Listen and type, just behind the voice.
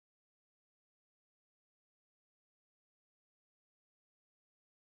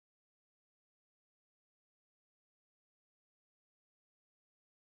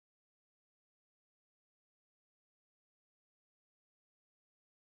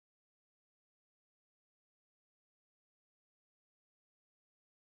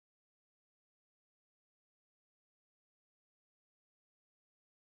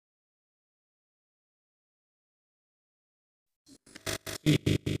3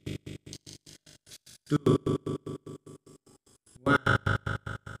 2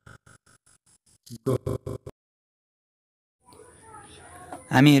 1 go.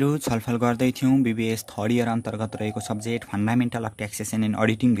 हामीहरू छलफल गर्दै थियौं बीबीएस थर्ड इयर अन्तर्गत रहेको subject fundamental of taxation and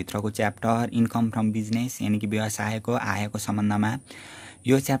auditing भित्रको च्याप्टर इन्कम फ्रम बिजनेस यानि कि व्यवसायको आयको सम्बन्धमा।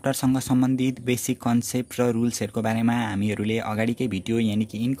 यो च्याप्टरसँग सम्बन्धित बेसिक कन्सेप्ट र रुल्सहरूको बारेमा हामीहरूले अगाडिकै भिडियो यानि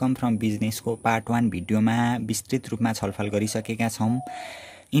कि इन्कम फ्रम बिजनेसको पार्ट 1 भिडियोमा विस्तृत रूपमा छलफल गरिसकेका छौं।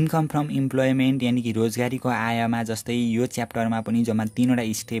 इन्कम फ्रम इम्प्लोयमेन्ट यानि कि रोजगारीको आयमा जस्तै यो च्याप्टरमा पनि जम्मा 3वटा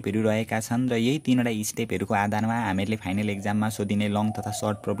स्टेपहरू रहेका छन् र यही 3वटा स्टेपहरूको आधारमा हामीहरूले फाइनल एक्जाममा सोधिने लङ तथा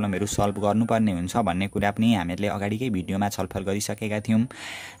सर्ट प्रब्लमहरू सल्भ गर्नुपर्ने हुन्छ भन्ने कुरा पनि हामीहरूले अगाडिकै भिडियोमा छलफल गरिसकेका थियौं।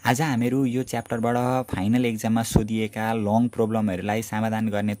 आज हामीहरू यो च्याप्टरबाट फाइनल एक्जाममा सोधिएका लङ प्रब्लमहरूलाई समाधान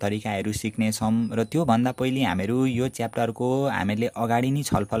गर्ने तरिकाहरू सिक्नेछौं र त्यो भन्दा पहिले हामीहरू यो च्याप्टरको हामीले अगाडि नै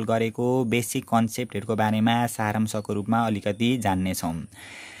छलफल गरेको बेसिक कन्सेप्टहरूको बारेमा सारांशको रूपमा अलिकति जान्नेछौं।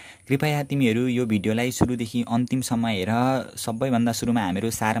 कृपया तिमीहरू यो भिडियोलाई सुरुदेखि अन्तिमसम्म हेर। सबैभन्दा सुरुमा हामीहरू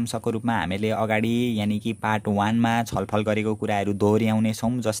सारांशको रूपमा हामीले अगाडि यानि कि पार्ट 1 मा छलफल गरेको कुराहरू दोहोर्याउने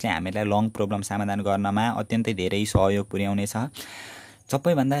छौं जसले हामीलाई लङ प्रब्लम समाधान गर्नमा अत्यन्तै धेरै सहयोग पुर्याउनेछ।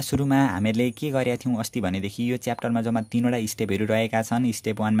 सबैभन्दा सुरुमा हामीले के गरेका थियौं अस्ति भनेदेखि यो च्याप्टरमा जम्मा 3वटा स्टेपहरू रहेका छन्।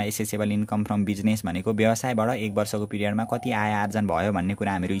 स्टेप 1 मा एसेसेबल इन्कम फ्रम बिजनेस भनेको व्यवसायबाट 1 वर्षको पिरियडमा कति आय आर्जन भयो भन्ने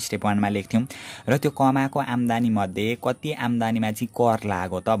कुरा हामीहरू स्टेप 1 मा लेख्थ्यौं र त्यो कमाएको आम्दानी मध्ये कति आम्दानीमा चाहिँ कर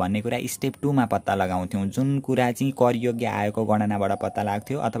लाग्यो त भन्ने कुरा स्टेप 2 मा पत्ता लगाउँथ्यौं, जुन कुरा चाहिँ कर योग्य आयको गणनाबाट पत्ता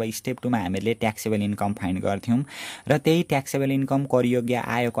लाग्थ्यो। अथवा स्टेप 2 मा हामीले ट्याक्सेबल इन्कम फाइन्ड गर्थ्यौं र त्यही ट्याक्सेबल इन्कम कर योग्य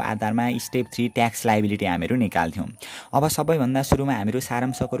आयको आधारमा स्टेप 3 ट्याक्स लायबिलिटी हामीहरू निकाल्थ्यौं। अब सबैभन्दा सुरुमा हामीहरू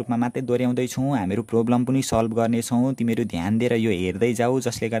सारांशको रूपमा मात्रै दोहोर्याउँदै छौं, हामीहरू प्रब्लम पनि सल्भ गर्नेछौं। तिमीहरू ध्यान दिएर यो हेर्दै जाऊ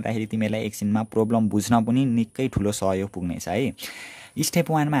जसले गर्दाखेरि तिमीलाई एकछिनमा प्रब्लम बुझ्न पनि निकै ठूलो सहयोग पुग्नेछ है। स्टेप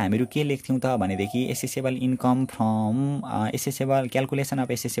 1 मा हामीहरू के लेख्थ्यौं त भनेदेखि accessible income from accessible calculation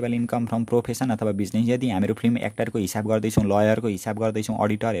of accessible income from profession अथवा बिजनेस। यदि हामीहरू फिल्म एक्टरको हिसाब गर्दैछौं, लयरको हिसाब गर्दैछौं,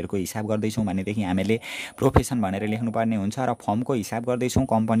 अडिटरहरूको हिसाब गर्दैछौं भनेदेखि हामीले प्रोफेसन भनेर लेख्नुपर्ने हुन्छ र फर्मको हिसाब गर्दैछौं,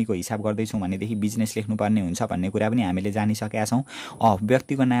 कम्पनीको हिसाब गर्दैछौं भनेदेखि बिजनेस लेख्नुपर्ने हुन्छ भन्ने कुरा पनि हामीले जानिसकेका छौं।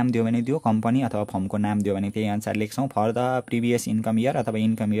 व्यक्तिको नाम दियो भने दियो, कम्पनी अथवा फर्मको नाम दियो भने त्यही अनुसार लेख्छौं। For the previous income year अथवा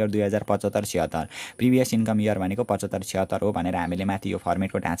income year 2075-76 previous income year भनेको 75-76 हो भनेर हामीले यो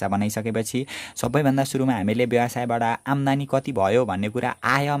फर्मेटको ढाँचा बनाइसकेपछि सबैभन्दा सुरुमा हामीले व्यवसायबाट आम्दानी कति भयो भन्ने कुरा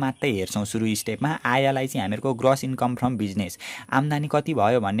आय मात्रै हेर्छौं। सुरु स्टेपमा आयलाई चाहिँ हामीहरूको ग्रस इन्कम फ्रम बिजनेस आम्दानी कति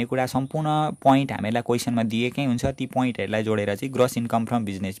भयो भन्ने कुरा सम्पूर्ण पोइन्ट हामीलाई क्वेशनमा दिएकै हुन्छ। ती पोइन्टहरूलाई जोडेर चाहिँ ग्रस इन्कम फ्रम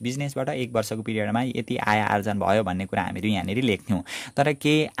बिजनेसबाट 1 वर्षको पिरियडमा यति आय आर्जन भयो भन्ने कुरा हामीहरू यहाँनिर लेख्थ्यौं। तर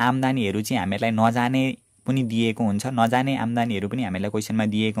के आम्दानीहरू चाहिँ हामीलाई नजाने पनि दिएको हुन्छ, नजाने आम्दानीहरू पनि हामीलाई क्वेशनमा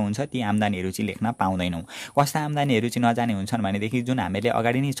दिएको हुन्छ। ती आम्दानीहरू चाहिँ लेख्न पाउँदैनौं। कस्ता आम्दानीहरू चाहिँ नजाने हुन्छन् भनेदेखि जुन हामीले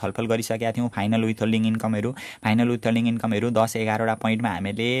अगाडि नै छलफल गरिसकेका थियौं, फाइनल विथहोल्डिङ इन्कमहरू 10-11 वटा पोइन्टमा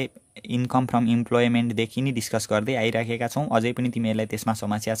हामीले इन्कम फ्रम इम्प्लोयमेन्टदेखि नै डिस्कस गर्दै आइराखेका छौं। अझै पनि तिमीहरूलाई त्यसमा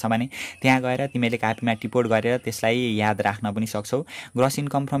समस्या छ भने त्यहाँ गएर तिमीले कापीमा टिपोट गरेर त्यसलाई याद राख्न पनि सक्छौ। ग्रस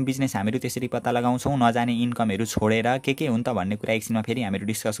इन्कम फ्रम बिजनेस हामीहरू त्यसरी पत्ता लगाउँछौं। नजाने इन्कमहरू छोडेर के हुन् त भन्ने कुरा एकछिनमा फेरि हामीहरू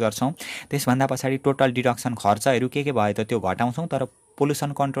डिस्कस गर्छौं। त्यसभन्दा पछाडि टोटल डिडक्सन खर्चहरू के भयो त त्यो घटाउँछौं। तर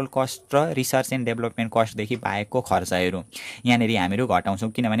पोल्युसन कन्ट्रोल कस्ट र रिसर्च एन्ड डेभलपमेन्ट कस्टदेखि बाहेकको खर्चहरू यहाँनिर हामीहरू घटाउँछौँ।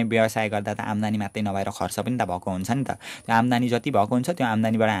 किनभने व्यवसाय गर्दा त आम्दानी मात्रै नभएर खर्च पनि त भएको हुन्छ नि त। त्यो आम्दानी जति भएको हुन्छ त्यो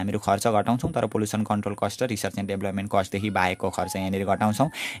आम्दानीबाट हामीहरू खर्च घटाउँछौँ, तर पोल्युसन कन्ट्रोल कस्ट र रिसर्च एन्ड डेभलपमेन्ट कस्टदेखि बाहेकको खर्च यहाँनिर घटाउँछौँ।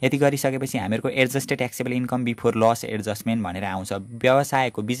 यति गरिसकेपछि हामीहरूको adjusted taxable income before loss adjustment भनेर आउँछ।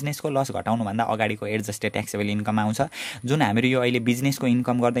 व्यवसायको बिजनेसको लस घटाउनुभन्दा अगाडिको एडजस्टेड ट्याक्सेबल इन्कम आउँछ। जुन हामीहरू यो अहिले बिजनेसको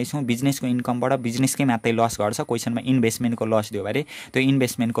इन्कम गर्दैछौँ, बिजनेसको इन्कमबाट बिजनेसकै मात्रै लस घट्छ। क्वेशनमा इन्भेस्टमेन्टको लस दियो भने त्यो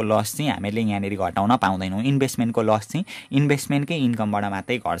इन्भेस्टमेन्टको लस चाहिँ हामीले यहाँनिर घटाउन पाउँदैनौँ। इन्भेस्टमेन्टको लस चाहिँ इन्भेस्टमेन्टकै इन्कमबाट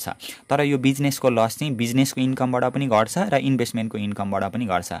मात्रै घट्छ। तर यो बिजनेसको लस चाहिँ बिजनेसको इन्कमबाट पनि घट्छ र इन्भेस्टमेन्टको इन्कमबाट पनि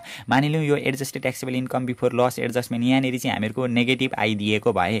घट्छ। मानिलिउँ यो adjusted taxable income before loss adjustment यहाँनिर चाहिँ हामीहरूको नेगेटिभ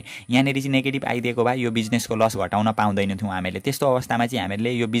आइदिएको भए, यहाँनिर चाहिँ नेगेटिभ आइदिएको भए यो बिजनेसको लस घटाउन पाउँदैनथ्यौँ हामीले। त्यस्तो अवस्थामा चाहिँ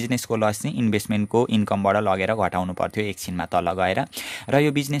हामीले यो बिजनेसको लस चाहिँ इन्भेस्टमेन्टको इन्कमबाट लगेर घटाउनु पर्थ्यो एकछिनमा तल गएर। र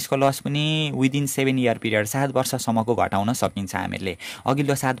यो बिजनेसको लस पनि विदिन 7 इयर पिरियड 7 वर्षसम्मको घटाउन सकिन्छ। हामीले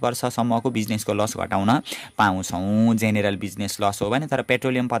अघिल्लो 7 वर्षसम्मको बिजनेसको लस घटाउन पाउँछौँ। जेनेरल बिजनेस लस हो भने, तर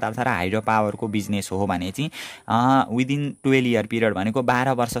पेट्रोलियम पदार्थ र हाइड्रो पावरको बिजनेस हो भने चाहिँ विदिन 12 इयर पिरियड भनेको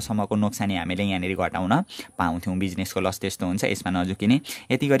 12 वर्षसम्मको नोक्सानी हामीले यहाँनिर घटाउन पाउँथ्यौँ। बिजनेसको लस त्यस्तो हुन्छ, यसमा नझुकिने।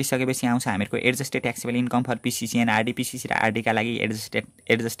 यति गरिसकेपछि आउँछ हामीहरूको adjusted taxable income for PCC and RD. PCC र आरडीका लागि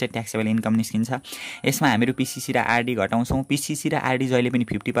एडजस्टेड ट्याक्सेबल इन्कम निस्किन्छ। यसमा हामीहरू पिसिसी र आरडी घटाउँछौँ। पिसिसी र आरडी जहिले पनि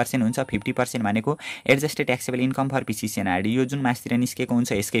 50% हुन्छ। 50% भनेको adjusted taxable income for PCC and RD, यो जुन मास्तिर निस्केको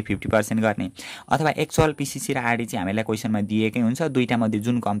हुन्छ यसकै 50% गर्ने। अथवा एक्चुअल पिसिसी र आरडी चाहिँ हामीलाई क्वेशनमा दिएकै हुन्छ। दुईटा मध्ये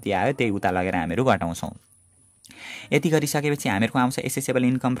जुन कम्ती आयो त्यही उता लगेर हामीहरू घटाउँछौँ। यति गरिसकेपछि हामीहरूको आउँछ एसेसेबल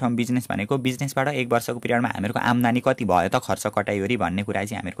इन्कम फ्रम बिजनेस भनेको बिजनेसबाट 1 वर्षको पिरियडमा हामीहरूको आम्दानी कति भयो त खर्च कटाइवरी भन्ने कुरा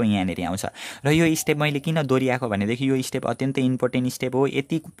चाहिँ हामीहरूको यहाँनिर आउँछ। र यो स्टेप मैले किन दोहोऱ्याएको भनेदेखि यो स्टेप अत्यन्तै इम्पोर्टेन्ट स्टेप हो।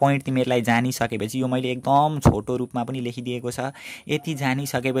 यति पोइन्ट तिमीहरूलाई जानिसकेपछि यो मैले एकदम छोटो रूपमा पनि लेखिदिएको छ। यति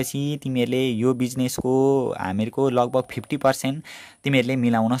जानिसकेपछि तिमीहरूले यो बिजनेसको हामीहरूको लगभग 50% तिमीहरूले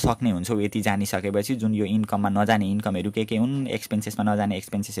मिलाउन सक्ने हुन्छौ। यति जानिसकेपछि जुन यो इन्कममा नजाने इन्कमहरू के हुन्, एक्सपेन्सेसमा नजाने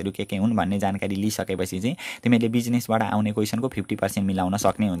एक्सपेन्सेसहरू के हुन् भन्ने जानकारी लिइसकेपछि चाहिँ तिमीहरूले बिजनेसबाट आउने क्वेसनको 50% मिलाउन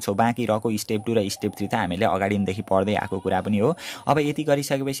सक्ने हुन्छौ। बाँकी रहेको स्टेप 2 र स्टेप 3 त हामीले अगाडिदेखि पढ्दै आएको कुरा पनि हो। अब यति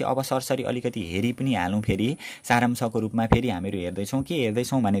गरिसकेपछि अब सरसरी अलिकति हेरी पनि हालौँ। फेरि सारांशको रूपमा फेरि हामीहरू हेर्दैछौँ के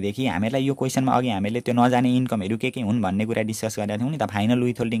हेर्दैछौँ भनेदेखि हामीहरूलाई यो क्वेसनमा अघि हामीले त्यो नजाने इन्कमहरू के हुन् भन्ने कुरा डिस्कस गरेका थियौँ नि त। फाइनल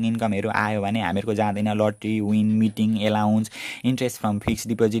विथहोल्डिङ इन्कमहरू आयो भने हामीहरूको जाँदैन। Lottery, win, meeting, allowance, interest from fix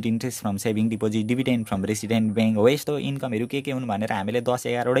deposit, interest from saving deposit, dividend from resident bank हो। यस्तो इन्कमहरू के हुन् भनेर हामीले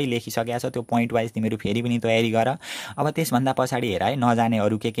 10-11 लेखिसकेका छ। त्यो पोइन्ट वाइज तिमीहरू फेरि पनि तयारी गर। अब त्यसभन्दा पछाडि हेर है, नजाने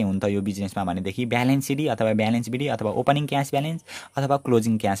अरू के हुन् त यो बिजनेसमा भनेदेखि ब्यालेन्स सिडी अथवा ब्यालेन्स बिडी अथवा ओपनिङ क्यास ब्यालेन्स अथवा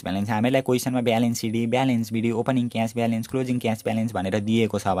क्लोजिङ क्यास ब्यालेन्स। हामीलाई क्वेसनमा balance CD, balance BD, opening cash balance, closing cash balance भनेर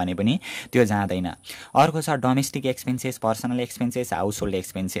दिएको छ भने पनि त्यो जाँदैन। अर्को छ domestic expenses, personal expenses, house hold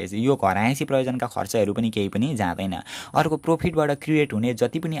expenses. यो घरआयसी प्रयोजनका खर्चहरू पनि केही पनि जाँदैन। अर्को प्रोफिटबाट क्रिएट हुने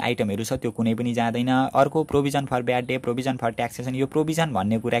जति पनि आइटमहरू छ त्यो कुनै पनि जाँदैन। अर्को provision for bad date, provision for taxation. यो प्रोभिजन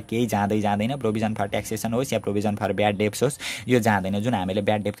भन्ने कुरा केही जाँदैन। प्रोभिजन फर ट्याक्सेसन होस् या प्रोभिजन फर ब्याड डेट्स होस्, यो जाँदैन। जुन हामीले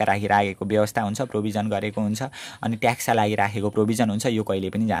ब्याड डेटका लागि राखेको व्यवस्था हुन्छ, प्रोभिजन गरेको हुन्छ, अनि ट्याक्सका लागि राखेको प्रोभिजन हुन्छ, यो कहिले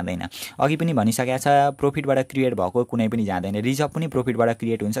पनि जाँदैन। अघि पनि भनिसकेको छ प्रोफिटबाट क्रिएट भएको कुनै पनि जाँदैन। रिजर्भ पनि प्रोफिटबाट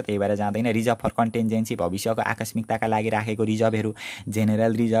क्रिएट हुन्छ, त्यही भएर जाँदैन। रिजर्भ फर कन्टेन्जेन्सी, भविष्यको आकस्मिकताका लागि राखेको रिजर्भहरू,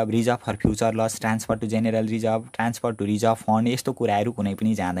 general reserve, reserve for future loss, transfer to general reserve, transfer to reserve fund, यस्तो कुराहरू कुनै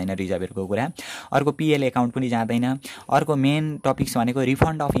पनि जाँदैन रिजर्भहरूको कुरा। अर्को पिएल एकाउन्ट पनि जाँदैन। अर्को मेन टपिक्स भनेको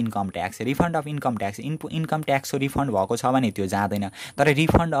refund of income tax. Refund of income tax, income ट्याक्सको refund भएको छ भने त्यो जाँदैन। तर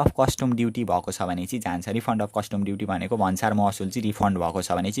रिफन्ड अफ कस्टम ड्युटी भएको छ भने चाहिँ जान्छ। रिफन्ड अफ कस्टम ड्युटी भनेको भन्सार महसुल चाहिँ रिफन्ड भएको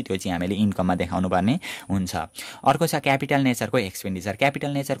छ भने चाहिँ त्यो चाहिँ हामीले इन्कममा देखाउनु पर्ने हुन्छ। अर्को छ क्यापिटल नेचरको एक्सपेन्डिचर।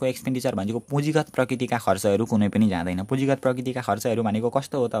 क्यापिटल नेचरको एक्सपेन्डिचर भनेको पुँजीगत प्रकृतिका खर्चहरू कुनै पनि जाँदैन। पुँजीगत प्रकृतिका खर्चहरू भनेको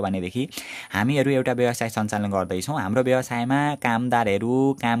कस्तो हो त भनेदेखि हामीहरू एउटा व्यवसाय सञ्चालन गर्दैछौँ। हाम्रो व्यवसायमा कामदारहरू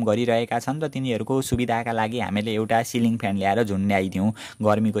काम गरिरहेका छन् र तिनीहरूको सुविधाका लागि हामीले एउटा सिलिङ फ्यान ल्याएर झुन्ड्याइदिउँ।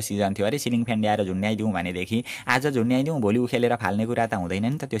 गर्मीको सिजन थियो अरे, सिलिङ फ्यान ल्याएर झुन्ड्याइदिउँ भनेदेखि आज झुन्ड्याइदिउँ भोलि उखेलेर फाल्ने कुरा त हुँदैन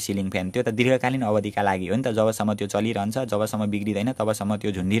नि त। त्यो सिलिङ फ्यान त्यो त दीर्घकालीन अवधिका लागि हो नि त। जबसम्म त्यो चलिरहन्छ, जबसम्म बिग्रिँदैन तबसम्म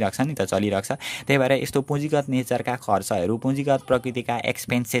त्यो झुन्डिरहेको छ नि त, चलिरहेको छ। त्यही भएर यस्तो पुँजीगत नेचरका खर्चहरू, पुँजीगत प्रकृतिका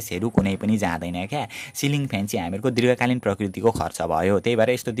एक्सपेन्सेसहरू कुनै पनि जाँदैन क्या। सिलिङ फ्यान चाहिँ हामीहरूको दीर्घकालीन प्रकृतिको खर्च भयो। त्यही भएर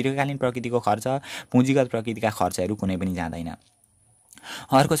यस्तो दीर्घकालीन प्रकृतिको खर्च, पुँजीगत प्रकृतिका खर्चहरू कुनै पनि जाँदैन।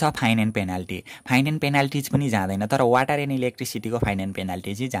 अर्को छ fine and penalty. Fine and पेनाल्टिज पनि जाँदैन। तर water and इलेक्ट्रिसिटीको fine and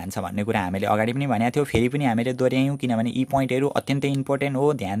penalty चाहिँ जान्छ भन्ने कुरा हामीले अगाडि पनि भनेको थियो। फेरि पनि हामीले दोहोऱ्यायौँ किनभने यी पोइन्टहरू अत्यन्तै इम्पोर्टेन्ट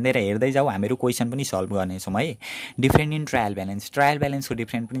हो। ध्यान दिएर हेर्दै जाऊ, हामीहरू क्वेसन पनि सल्भ गर्नेछौँ है। Different in trial balance, trial ब्यालेन्सको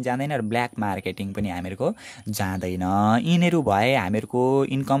different पनि जाँदैन र ब्ल्याक मार्केटिङ पनि हामीहरूको जाँदैन। यिनीहरू भए हामीहरूको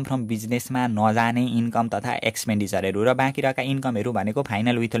इन्कम फ्रम बिजनेसमा नजाने इन्कम तथा एक्सपेन्डिचरहरू। र बाँकी रहेका इन्कमहरू भनेको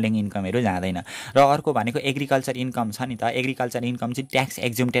फाइनल विथहोल्डिङ इन्कमहरू जाँदैन। र अर्को भनेको एग्रिकल्चर इन्कम छ नि त। एग्रिकल्चर इन्कम चाहिँ ट्याक्स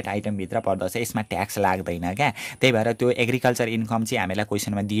एक्जुम्टेड आइटमभित्र पर्दछ, यसमा ट्याक्स लाग्दैन क्या। त्यही भएर त्यो एग्रिकल्चर इन्कम चाहिँ हामीलाई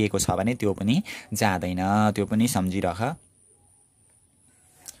क्वेसनमा दिएको छ भने त्यो पनि जाँदैन। त्यो पनि सम्झिरह।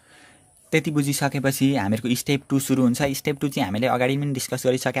 त्यति बुझिसकेपछि हामीहरूको स्टेप 2 सुरु हुन्छ। स्टेप 2 चाहिँ हामीले अगाडि पनि डिस्कस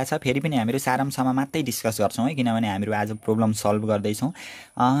गरिसकेका छ। फेरि पनि हामीहरू सारांशमा मात्रै डिस्कस गर्छौँ है, किनभने हामीहरू आज प्रब्लम सल्भ गर्दैछौँ।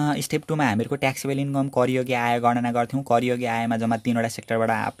 स्टेप 2 मा हामीहरूको ट्याक्सेबल इन्कम करयोग्य आय गणना गर्थ्यौँ। करयोग्य आयमा जम्मा 3वटा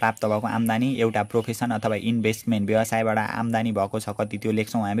सेक्टरबाट प्राप्त भएको आम्दानी, एउटा प्रोफेसन अथवा इन्भेस्टमेन्ट व्यवसायबाट आम्दानी भएको छ कति त्यो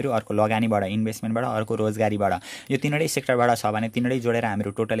लेख्छौँ हामीहरू। अर्को लगानीबाट, इन्भेस्टमेन्टबाट, अर्को रोजगारीबाट। यो 3वटै सेक्टरबाट छ भने 3वटै जोडेर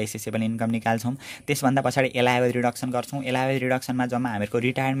हामीहरू टोटल एसेसेबल इन्कम निकाल्छौँ। त्यसभन्दा पछाडि एलावेज रिडक्सन गर्छौँ। एलावेज रिडक्सनमा जम्मा हामीहरूको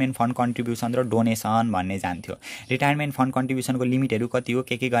रिटायरमेन्ट फन्ड कन्ट्रिब्युसन र डोनेसन भन्ने जान्थ्यो। रिटायरमेन्ट फन्ड कन्ट्रिब्युसनको लिमिटहरू कति हो,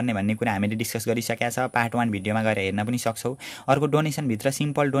 के गर्ने भन्ने कुरा हामीले डिस्कस गरिसकेका छ। पार्ट 1 भिडियोमा गएर हेर्न पनि सक्छौ। अर्को डोनेसनभित्र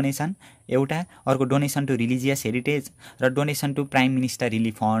सिम्पल डोनेसन एउटा, अर्को डोनेसन टु रिलिजियस हेरिटेज र donation to prime minister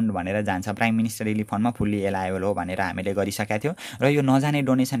relief fund भनेर जान्छ। प्राइम मिनिस्टर रिलिफ फन्डमा फुल्ली एलाएबल हो भनेर हामीले गरिसकेका थियौँ। र यो नजाने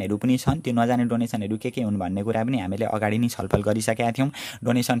डोनेसनहरू पनि छन्। त्यो नजाने डोनेसनहरू के हुन् भन्ने कुरा पनि हामीले अगाडि नै छलफल गरिसकेका थियौँ।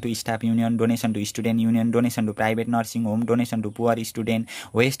 Donation to staff union, donation to student union, donation to private nursing home, donation to poor student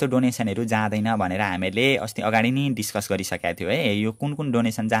हो। यस्तो डोनेसनहरू डोनेसनहरू जाँदैन भनेर हामीले अस्ति अगाडि नै डिस्कस गरिसकेका थियौँ है। यो कुन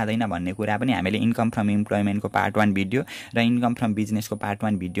डोनेसन जाँदैन भन्ने कुरा पनि हामीले इन्कम फ्रम इम्प्लोइमेन्टको पार्ट 1 भिडियो र इन्कम फ्रम बिजनेसको पार्ट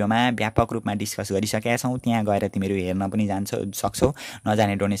 1 भिडियोमा व्यापक रूपमा डिस्कस गरिसकेका छौँ। त्यहाँ गएर तिमीहरू हेर्न पनि सक्छौ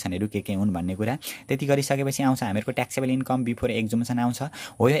नजाने डोनेसनहरू के हुन् भन्ने कुरा। त्यति गरिसकेपछि आउँछ हामीहरूको ट्याक्सेबल इन्कम बिफोर एक्जुम्सन आउँछ।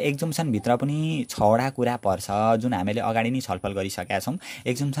 हो यो एक्जुम्सनभित्र पनि 6वटा कुरा पर्छ जुन हामीले अगाडि नै छलफल गरिसकेका छौँ।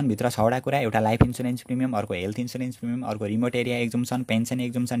 एक्जुम्सनभित्र 6वटा कुरा, एउटा लाइफ इन्सुरेन्स प्रिमियम, अर्को हेल्थ इन्सुरेन्स प्रिमियम, अर्को remote area एक्जुम्सन, pension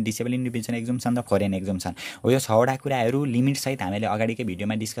एक्जुम्सन, disable individual एक्जुम्सन र फरेन एक्जुम्सन हो। यो 6वटा कुराहरू लिमिटसहित हामीले अगाडिकै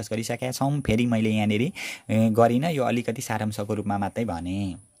भिडियोमा डिस्कस गरिसकेका छौँ। फेरि मैले यहाँनिर गरिनँ, यो अलिकति सारांशको रूपमा मात्रै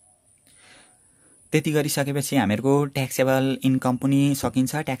भने। त्यति गरिसकेपछि हामीहरूको ट्याक्सेबल इन्कम पनि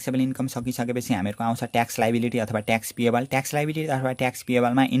सकिन्छ। ट्याक्सेबल इन्कम सकिसकेपछि हामीहरूको आउँछ ट्याक्स लाइबिलिटी अथवा ट्याक्स पिएबल। ट्याक्स लाइबिलिटी अथवा ट्याक्स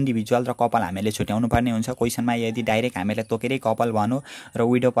पिएबलमा इन्डिभिजुअल र कपल हामीले छुट्याउनु पर्ने हुन्छ। क्वेसनमा यदि डाइरेक्ट हामीले तोकेरै कपल भनौँ र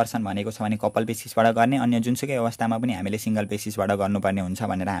विडो पर्सन भनेको छ भने कपल बेसिसबाट गर्ने, अन्य जुनसुकै अवस्थामा पनि हामीले सिङ्गल बेसिसबाट गर्नुपर्ने हुन्छ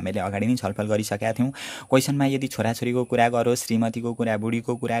भनेर हामीले अगाडि नै छलफल गरिसकेका थियौँ। क्वेसनमा यदि छोराछोरीको कुरा गरोस्, श्रीमतीको कुरा,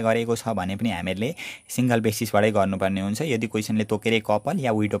 बुढीको कुरा गरेको छ भने पनि हामीले सिङ्गल बेसिसबाटै गर्नुपर्ने हुन्छ। यदि क्वेसनले तोकेरै कपल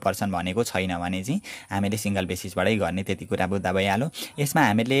या विडो पर्सन भनेको छैन भने चाहिँ हामीले सिङ्गल बेसिसबाटै गर्ने, त्यति कुरा बुझ्दा भइहाल्यो। यसमा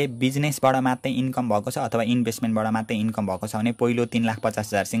हामीले बिजनेसबाट मात्रै इन्कम भएको छ अथवा इन्भेस्टमेन्टबाट मात्रै इन्कम भएको छ भने पहिलो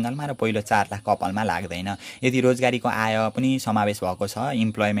 3,50,000 सिङ्गलमा र पहिलो 4 लाख कपलमा लाग्दैन। यदि रोजगारीको आय पनि समावेश भएको छ,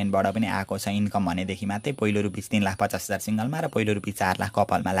 इम्प्लोइमेन्टबाट पनि आएको छ इन्कम भनेदेखि मात्रै पहिलो रुपिस 3,50,000 सिङ्गलमा र पहिलो रुपिस 4 लाख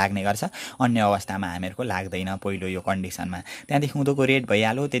कपलमा लाग्ने गर्छ। अन्य अवस्थामा हामीहरूको लाग्दैन पहिलो यो कन्डिसनमा। त्यहाँदेखि उँधोको रेट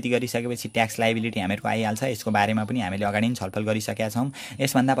भइहाल्यो। त्यति गरिसकेपछि ट्याक्स लाइबिलिटी हामीहरूको आइहाल्छ। यसको बारेमा पनि हामीले अगाडि नै छलफल गरिसकेका छौँ।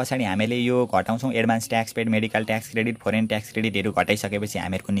 यसभन्दा पछाडि हामीले यो घटाउँछौँ advance tax paid, medical tax credit, foreign tax क्रेडिटहरू घटाइसकेपछि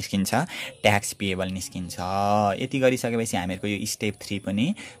हामीहरूको निस्किन्छ ट्याक्स पिएबल निस्किन्छ। यति गरिसकेपछि हामीहरूको यो स्टेप 3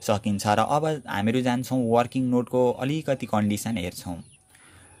 पनि सकिन्छ। र अब हामीहरू जान्छौँ वर्किङ नोटको अलिकति कन्डिसन हेर्छौँ।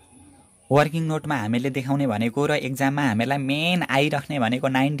 वर्किङ नोटमा हामीले देखाउने भनेको र एक्जाममा हामीलाई मेन आइराख्ने भनेको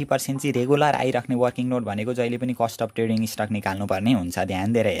 90% चाहिँ रेगुलर आइराख्ने वर्किङ नोट भनेको जहिले पनि कस्ट अफ ट्रेडिङ स्टक निकाल्नुपर्ने हुन्छ।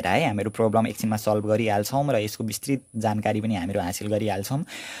 ध्यान दिएर हेर है, हामीहरू प्रब्लम एकछिनमा सल्भ गरिहाल्छौँ र यसको विस्तृत जानकारी पनि हामीहरू हासिल गरिहाल्छौँ।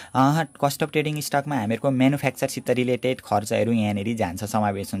 कस्ट अफ ट्रेडिङ स्टकमा हामीहरूको म्यानुफ्याक्चरसित रिलेटेड खर्चहरू यहाँनिर जान्छ,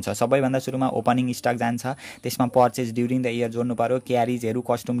 समावेश हुन्छ। सबैभन्दा सुरुमा ओपनिङ स्टक जान्छ, त्यसमा पर्चेज ड्युरिङ द इयर जोड्नु पर्यो, क्यारिजहरू,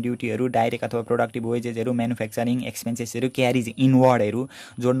 कस्टम ड्युटीहरू, डाइरेक्ट अथवा प्रोडक्टिभ वेजेसहरू, म्यानुफ्याक्चरिङ एक्सपेन्सेसहरू, क्यारिज इनवर्डहरू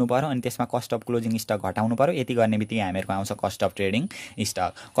जोड्नु पर्यो, अनि त्यसमा कस्ट अफ क्लोजिङ स्टक घटाउनु पर्यो। यति गर्ने बित्तिकै हामीहरूको आउँछ cost of trading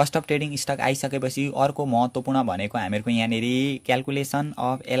stock. Cost of trading stock आइसकेपछि अर्को महत्त्वपूर्ण भनेको हामीहरूको यहाँनिर क्यालकुलेसन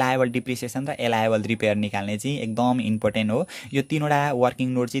अफ एलायबल डिप्रिसिएसन र एलायबल रिपेयर निकाल्ने चाहिँ एकदम इम्पोर्टेन्ट हो। यो 3वटा वर्किङ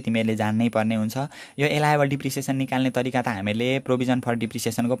नोट चाहिँ तिमीहरूले जान्नै पर्ने हुन्छ। यो एलायबल डिप्रिसिएसन निकाल्ने तरिका त हामीले प्रोभिजन फर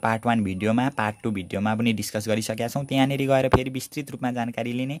डिप्रिसिएसनको पार्ट 1 भिडियोमा, पार्ट 2 भिडियोमा पनि डिस्कस गरिसकेका छौँ। त्यहाँनिर गएर फेरि विस्तृत रूपमा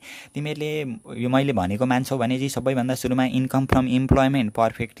जानकारी लिने। तिमीहरूले यो मैले भनेको मान्छौ भने चाहिँ सबैभन्दा सुरुमा इन्कम फ्रम इम्प्लोइमेन्ट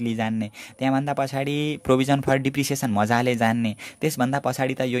पर्फेक्टली जान्ने, त्यहाँभन्दा पछाडि प्रोभिजन फर डिप्रिसिएसन मजाले जान्ने, त्यसभन्दा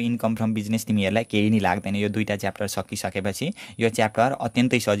पछाडि त यो इन्कम फ्रम बिजनेस तिमीहरूलाई केही नै लाग्दैन। यो 2टा च्याप्टर सकिसकेपछि यो च्याप्टर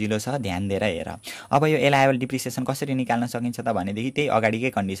अत्यन्तै सजिलो छ, ध्यान दिएर हेर। अब यो एलायबल डिप्रिसिएसन कसरी निकाल्न सकिन्छ त भनेदेखि त्यही अगाडिकै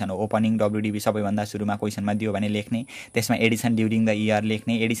कन्डिसन हो। ओपनिङ डब्ल्युडिबी सबैभन्दा सुरुमा क्वेसनमा दियो भने लेख्ने, त्यसमा एडिसन ड्युरिङ द इयर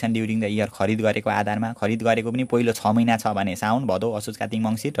लेख्ने, एडिसन ड्युरिङ द इयर खरिद गरेको आधारमा, खरिद गरेको पनि पहिलो 6 महिना छ भने साउन, भदौ, असोज, कात्तिक,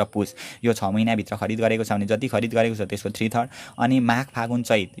 मङ्सिर र पुस, यो 6 महिनाभित्र खरिद गरेको छ भने जति खरिद गरेको छ त्यसको 3/3, अनि माघ, फागुन,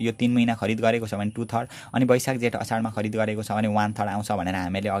 चैत यो 3 महिना खरिद गरेको छ भने 2/3, अनि वैशाख, जेठ, असाढमा खरिद गरेको छ भने 1/3 आउँछ भनेर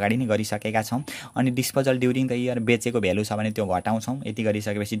हामीले अगाडि नै गरिसकेका छौँ। अनि डिस्पोजल ड्युरिङ द इयर बेचेको भ्यालु छ भने त्यो घटाउँछौँ। यति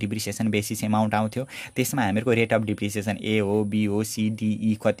गरिसकेपछि डिप्रिसिएसन बेसिस एमाउन्ट आउँथ्यो, त्यसमा हामीहरूको रेट अफ डिप्रिसिएसन ए हो, बी हो, सी, डी,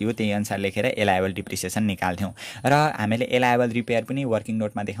 ई कति हो त्यही अनुसार लेखेर एलायबल डिप्रिसिएसन निकाल्थ्यौँ। र हामीले एलायबल रिपेयर पनि वर्किङ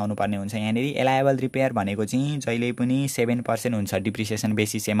नोटमा देखाउनु पर्ने हुन्छ। यहाँनिर एलायबल रिपेयर भनेको चाहिँ जहिले पनि 7% हुन्छ डिप्रिसिएसन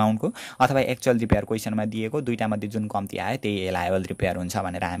बेसिस एमाउन्टको, अथवा एक्चुअल रिपेयर क्वेसनमा दिएको, दुईटा मध्ये जुन कम्ती आयो त्यही एलायबल रिपेयर हुन्छ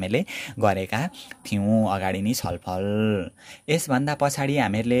भनेर हामीले गरेका थियौँ अगाडि नै छलफल। यसभन्दा पछाडि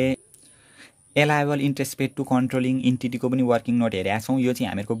हामीहरूले एलायबल इन्ट्रेस्ट पेड टु कन्ट्रोलिङ इन्टिटीको पनि वर्किङ नोट हेरेका छौँ। यो चाहिँ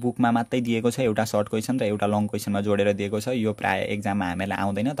हामीहरूको बुकमा मात्रै दिएको छ, एउटा सर्ट क्वेसन र एउटा लङ क्वेसनमा जोडेर दिएको छ। यो प्राय एक्जाममा हामीलाई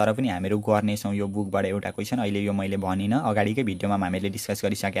आउँदैन, तर पनि हामीहरू गर्नेछौँ यो बुकबाट एउटा क्वेसन। अहिले यो मैले भनिनँ, अगाडिकै भिडियोमा हामीले डिस्कस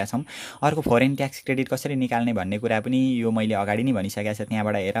गरिसकेका छौँ। अर्को फोरेन ट्याक्स क्रेडिट कसरी निकाल्ने भन्ने कुरा पनि यो मैले अगाडि नै भनिसकेको छ,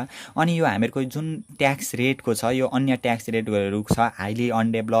 त्यहाँबाट हेर। अनि यो हामीहरूको जुन ट्याक्स रेटको छ, यो अन्य ट्याक्स रेटहरू छ, हाइली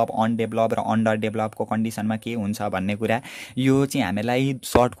अनडेभलप, अनडेभलप र अन्डर डेभलपको कन्डिसनमा के हुन्छ भन्ने कुरा, यो चाहिँ हामीलाई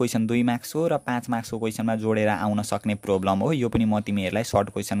सर्ट क्वेसन 2 मार्क्स हो र 5 मार्क्सको क्वेसनमा जोडेर आउन सक्ने प्रब्लम हो। यो पनि म तिमीहरूलाई सर्ट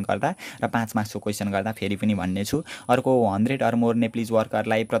क्वेसन गर्दा र 5 मार्क्सको क्वेसन गर्दा फेरि पनि भन्ने छु। अर्को 100 अर मोर नेप्लिज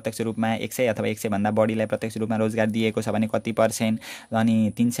वर्करलाई प्रत्यक्ष रूपमा 100 अथवा 100 भन्दा बढीलाई प्रत्यक्ष रूपमा रोजगार दिएको छ भने कति %,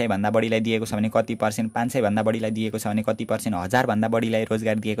 अनि 300 भन्दा बढीलाई दिएको छ भने कति %, 500 भन्दा बढीलाई दिएको छ भने कति %, 1000 भन्दा बढीलाई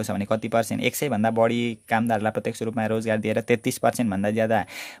रोजगार दिएको छ भने कति %, 100 भन्दा बढी कामदारलाई प्रत्यक्ष रूपमा रोजगार दिएर 33% भन्दा ज्यादा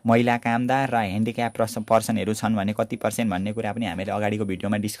महिला कामदार र ह्यान्डिक्याप पर्सनहरू छन् भने कति % भन्ने कुरा पनि हामीले अगाडिको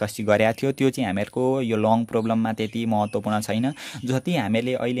भिडियोमा डिस्कस गरेका थियो। त्यो चाहिँ हामीहरूको यो लङ प्रब्लममा त्यति महत्त्वपूर्ण छैन। जति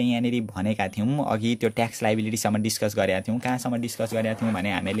हामीले अहिले यहाँनिर भनेका थियौँ अघि त्यो ट्याक्स लाइबिलिटीसम्म डिस्कस गरेका थियौँ। कहाँसम्म डिस्कस गरेका थियौँ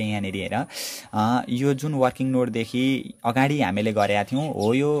भने हामीले यहाँनिर हेर यो जुन वर्किङ नोटदेखि अगाडि हामीले गरेका थियौँ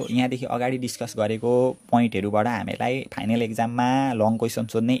हो, यो यहाँदेखि अगाडि डिस्कस गरेको पोइन्टहरूबाट हामीलाई फाइनल एक्जाममा लङ क्वेसन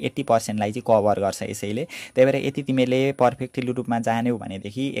सोध्ने 80% लाई चाहिँ कभर गर्छ यसैले। त्यही भएर यति तिमीले पर्फेक्टली रूपमा जान्यौ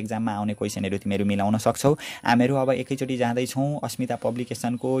भनेदेखि एक्जाममा आउने क्वेसनहरू तिमीहरू मिलाउन सक्छौ। हामीहरू अब एकैचोटि जाँदैछौँ अस्मिता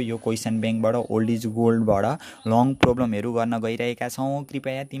पब्लिकेसनको यो क्वेसन ब्याङ्कबाट ओल्ड इज गोल्डबाट लङ प्रब्लमहरू गर्न गइरहेका छौँ।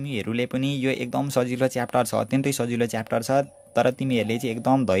 कृपया तिमीहरूले पनि यो एकदम सजिलो च्याप्टर छ, अत्यन्तै सजिलो च्याप्टर छ, तर तिमीहरूले चाहिँ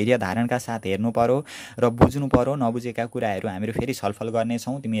एकदम धैर्य धारणका साथ हेर्नु पर्यो र बुझ्नु पर्यो। नबुझेका कुराहरू हामीहरू फेरि छलफल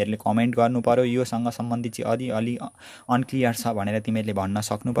गर्नेछौँ। तिमीहरूले कमेन्ट गर्नु पर्यो योसँग सम्बन्धित चाहिँ अलि अनक्लियर छ भनेर तिमीहरूले भन्न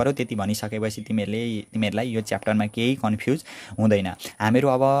सक्नु पर्यो। त्यति भनिसकेपछि तिमीहरूलाई यो च्याप्टरमा केही कन्फ्युज हुँदैन। हामीहरू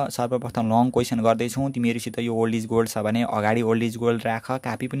अब सर्वप्रथम लङ क्वेसन गर्दैछौँ। तिमीहरूसित यो ओल्ड इज गोल्ड छ भने अगाडि ओल्ड इज गोल्ड राख,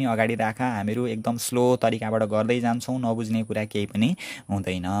 कापी पनि अगाडि राख। हामीहरू एकदम स्लो तरिकाबाट गर्दै जान्छौँ, नबुझ्ने कुरा केही पनि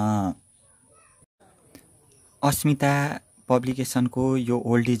हुँदैन। अस्मिता पब्लिकेसनको यो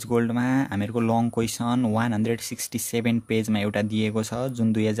ओल्ड इज गोल्डमा हामीहरूको लङ क्वेसन 167 पेजमा एउटा दिएको छ,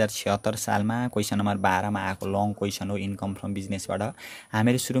 जुन 2076 सालमा क्वेसन नम्बर 12 मा आएको लङ क्वेसन हो इन्कम फ्रम बिजनेसबाट।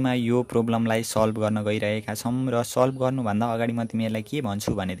 हामीहरू सुरुमा यो प्रब्लमलाई सल्भ गर्न गइरहेका छौँ र सल्भ गर्नुभन्दा अगाडि म तिमीहरूलाई के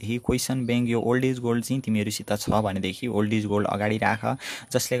भन्छु भनेदेखि क्वेसन ब्याङ्क यो ओल्ड इज गोल्ड चाहिँ तिमीहरूसित छ भनेदेखि ओल्ड इज गोल्ड अगाडि राख,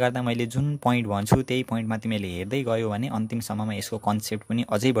 जसले गर्दा मैले जुन पोइन्ट भन्छु त्यही पोइन्टमा तिमीले हेर्दै गयो भने अन्तिमसम्ममा यसको कन्सेप्ट पनि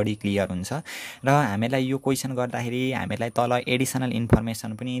अझै बढी क्लियर हुन्छ। र हामीलाई यो क्वेसन गर्दाखेरि हामीलाई तल एडिसनल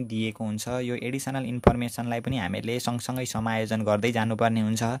इन्फर्मेसन पनि दिएको हुन्छ। यो एडिसनल इन्फर्मेसनलाई पनि हामीले सँगसँगै समायोजन गर्दै जानुपर्ने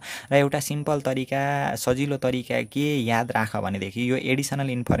हुन्छ। र एउटा सिम्पल तरिका, सजिलो तरिका के याद राख भनेदेखि यो एडिसनल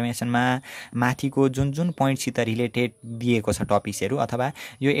इन्फर्मेसनमा माथिको जुन पोइन्टसित रिलेटेड दिएको छ टपिक्सहरू, अथवा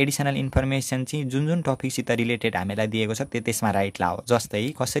यो एडिसनल इन्फर्मेसन चाहिँ जुन टपिकसित रिलेटेड हामीलाई दिएको छ त्यसमा राइट लाओ। जस्तै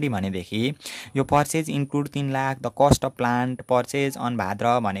कसरी भनेदेखि यो purchase include 3 lakh, the cost of plant purchase on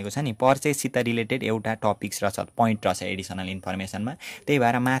भाद्र भनेको छ नि, पर्चेजसित रिलेटेड एउटा टपिक्स रहेछ, पोइन्ट रहेछ एडिसनल इन्फर्मेसनमा। त्यही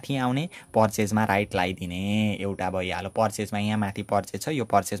भएर माथि आउने पर्चेजमा राइट लगाइदिने एउटा भइहाल्यो। पर्चेजमा यहाँ माथि पर्चेज छ, यो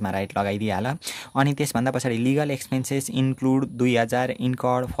पर्चेजमा राइट लगाइदिइहाल। अनि त्यसभन्दा पछाडि legal expenses include 2000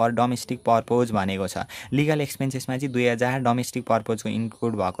 incurred for domestic purpose भनेको छ। लिगल एक्सपेन्सेसमा चाहिँ 2000 डोमेस्टिक पर्पोजको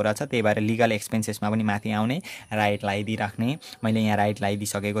इन्क्लुड भएको रहेछ। त्यही भएर लिगल एक्सपेन्सेसमा पनि माथि आउने राइट लगाइदिइराख्ने, मैले यहाँ राइट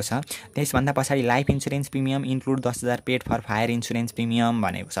लगाइदिइसकेको छ। त्यसभन्दा पछाडि life insurance premium include 10,000 paid for fire insurance premium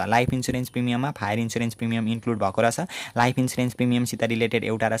भनेको छ। Life insurance प्रिमियममा fire insurance premium include भएको रहेछ। लाइफ इन्सुरेन्स प्रिमियमसित रिलेटेड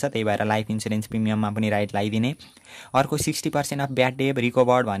एउटा रहेछ, त्यही भएर लाइफ इन्सुरेन्स प्रिमियममा पनि राइट लगाइदिने। अर्को 60% अफ ब्याड डेब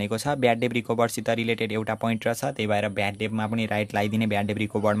रिकभर्ड भनेको छ। ब्याड डेब रिकभर्डसित रिलेटेड एउटा पोइन्ट रहेछ, त्यही भएर ब्याड डेबमा पनि राइट लगाइदिने, ब्याड डेब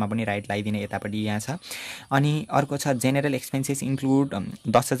रिकभर्डमा पनि राइट लगाइदिने, यतापट्टि यहाँ छ। अनि अर्को छ general expenses include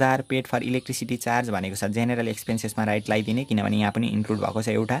 10,000 paid for electricity charge भनेको छ। जेनरल एक्सपेन्सेसमा राइट लगाइदिने, किनभने यहाँ पनि इन्क्लुड भएको छ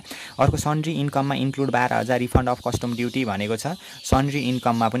एउटा। अर्को sundry इन्कममा include 12,000 refund of custom duty भनेको छ। सन्ड्री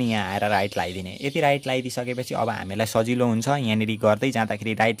इन्कममा पनि यहाँ आएर राइट लगाइदिने। यति राइट लगाइदिइसकेपछि अब हामीलाई सजिलो हुन्छ। यहाँनिर गर्दै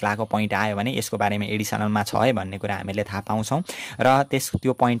जाँदाखेरि राइट लागेको पोइन्ट आयो भने यसको बारेमा एडिसनलमा छ है भन्ने कुरा हामीले थाहा पाउँछौँ र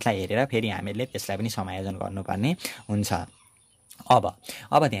त्यो पोइन्टलाई हेरेर फेरि हामीले त्यसलाई पनि समायोजन गर्नुपर्ने हुन्छ। अब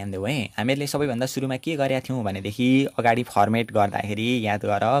ध्यान देऊ है, हामीहरूले सबैभन्दा सुरुमा के गरेका थियौँ भनेदेखि अगाडि फर्मेट गर्दाखेरि याद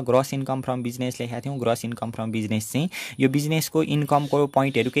गर, ग्रस इन्कम फ्रम बिजनेस लेखेका थियौँ। ग्रस इन्कम फ्रम बिजनेस चाहिँ यो बिजनेसको इन्कमको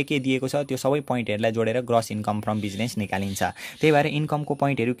पोइन्टहरू के दिएको छ त्यो सबै पोइन्टहरूलाई जोडेर ग्रस इन्कम फ्रम बिजनेस निकालिन्छ। त्यही भएर इन्कमको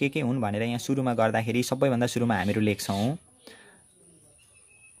पोइन्टहरू के हुन् भनेर यहाँ सुरुमा गर्दाखेरि सबैभन्दा सुरुमा हामीहरू लेख्छौँ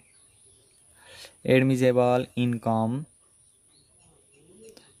एडमिजेबल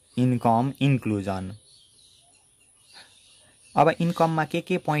इन्कम इन्क्लुजन। अब इन्कममा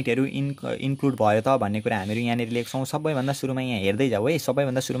के पोइन्टहरू इन्क्लुड भयो त भन्ने कुरा हामीहरू यहाँनिर लेख्छौँ। सबैभन्दा सुरुमा यहाँ हेर्दै जाऊ है,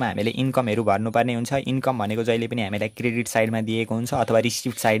 सबैभन्दा सुरुमा हामीले इन्कमहरू भर्नुपर्ने हुन्छ। इन्कम भनेको जहिले पनि हामीलाई क्रेडिट साइडमा दिएको हुन्छ अथवा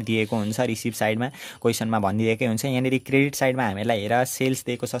रिसिप्ट साइड दिएको हुन्छ। रिसिप्ट साइडमा क्वेसनमा भनिदिएकै हुन्छ। यहाँनिर क्रेडिट साइडमा हामीलाई हेर सेल्स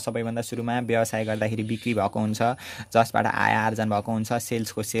दिएको छ। सबैभन्दा सुरुमा व्यवसाय गर्दाखेरि बिक्री भएको हुन्छ, जसबाट आय आर्जन भएको हुन्छ।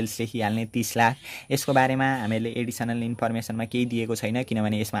 सेल्सको सेल्स लेखिहाल्ने 30 लाख। यसको बारेमा हामीले एडिसनल इन्फर्मेसनमा केही दिएको छैन,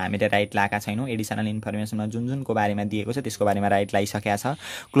 किनभने यसमा हामीले राइट लगाएका छैनौँ। एडिसनल इन्फर्मेसनमा जुनको बारेमा दिएको छ त्यसको बारेमा बारेमा राइट लाइसकेका छ।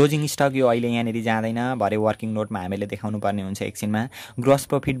 क्लोजिङ स्टक यो अहिले यहाँनिर जाँदैन, भरे वर्किङ नोटमा हामीले देखाउनु पर्ने हुन्छ एकछिनमा। Gross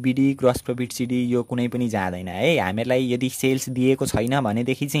profit BD, gross profit CD यो कुनै पनि जाँदैन है। हामीलाई यदि सेल्स दिएको छैन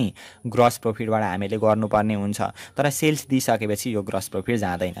भनेदेखि चाहिँ ग्रस प्रॉफिटबाट हामीले गर्नुपर्ने हुन्छ, तर सेल्स दिइसकेपछि यो ग्रस प्रॉफिट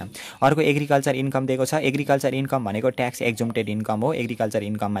जाँदैन। अर्को एग्रिकल्चर इन्कम दिएको छ। एग्रिकल्चर इन्कम भनेको ट्याक्स एक्जम्प्टेड इन्कम हो। एग्रिकल्चर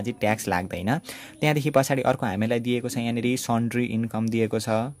इन्कममा चाहिँ ट्याक्स लाग्दैन। त्यहाँदेखि पछाडि अर्को हामीलाई दिएको छ यहाँनिर सन्ड्री इन्कम दिएको छ।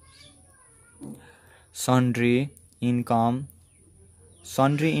 सन्ड्री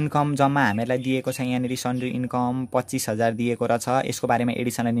इन्कम जम्मा हामीलाई दिएको छ यहाँनिर सन्ड्री इन्कम 25,000 दिएको रहेछ। यसको बारेमा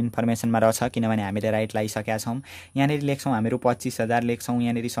एडिसनल इन्फर्मेसनमा रहेछ, किनभने हामीले राइट लाइसकेका छौँ। यहाँनिर लेख्छौँ हामीहरू 25,000 लेख्छौँ,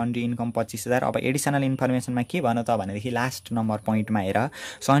 यहाँनिर सन्ड्री इन्कम 25,000। अब एडिसनल इन्फर्मेसनमा के भन्नु त भनेदेखि लास्ट नम्बर पोइन्टमा हेर,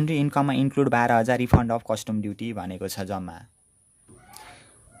 sundry इन्कममा include 12,000 refund of custom duty भनेको छ।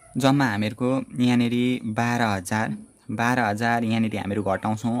 जम्मा हामीहरूको यहाँनिर 12,000 यहाँनिर हामीहरू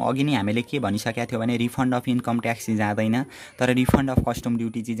घटाउँछौँ। अघि नै हामीले के भनिसकेका थियौँ भने रिफन्ड अफ इन्कम ट्याक्स चाहिँ जाँदैन, तर रिफन्ड अफ कस्टम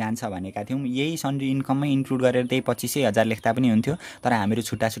ड्युटी चाहिँ जान्छ भनेका थियौँ। यही सन्ड्री इन्कममै इन्क्लुड गरेर त्यही 25,000 लेख्दा पनि हुन्थ्यो, तर हामीहरू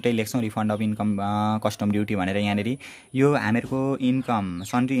छुट्टा लेख्छौँ refund of income custom duty भनेर। यहाँनिर यो हामीहरूको इन्कम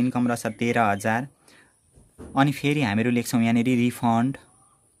सन्ड्री इन्कम रहेछ 13,000। अनि फेरि हामीहरू लेख्छौँ यहाँनिर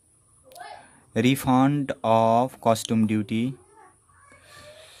refund of custom duty,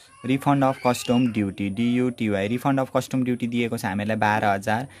 refund of custom duty DUTY। Refund of custom duty दिएको छ हामीलाई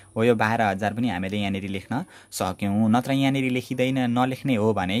 12,000 हो। यो 12,000 पनि हामीले यहाँनिर लेख्न सक्यौँ। नत्र यहाँनिर लेखिँदैन, नलेख्ने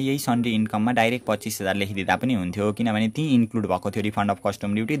हो भने यही सन्ड्री इन्कममा डाइरेक्ट 25,000 लेखिदिँदा पनि हुन्थ्यो, किनभने ती इन्क्लुड भएको थियो रिफन्ड अफ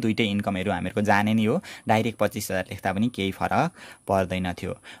कस्टम ड्युटी। दुइटै इन्कमहरू हामीहरूको जाने नै हो, डाइरेक्ट 25,000 लेख्दा पनि केही फरक पर्दैन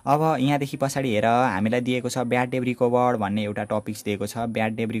थियो। अब यहाँदेखि पछाडि हेर हामीलाई दिएको छ ब्याड डेट रिकभर्ड भन्ने एउटा टपिक्स दिएको छ।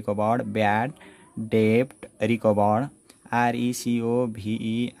 Bad date recovered RECOVERED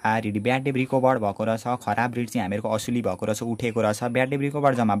bad date recovered भएको रहेछ। खराब ऋण चाहिँ हामीहरूको असुली भएको रहेछ, उठेको रहेछ। ब्याड डेट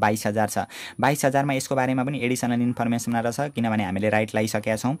रिकभर्ड जम्मा 22,000 छ। 22,000मा यसको बारेमा पनि एडिसनल इन्फर्मेसन रहेछ, किनभने हामीले राइट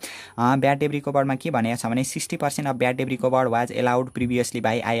लाइसकेका छौँ। ब्याड डेट रिकभर्डमा के भनेको छ भने 60% of bad date recovered was allowed previously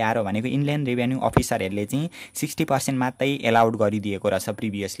by IRO भनेको इनल्यान्ड रेभेन्यू अफिसरहरूले चाहिँ 60% मात्रै एलाउड गरिदिएको रहेछ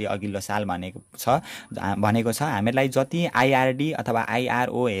प्रिभियसली, अघिल्लो साल भनेको छ। हामीलाई जति IRD अथवा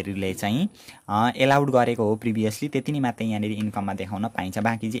IROहरूले चाहिँ एलाउड गरेको हो प्रिभियसली त्यति नै मात्रै यहाँनिर इन्कममा देखाउन पाइन्छ,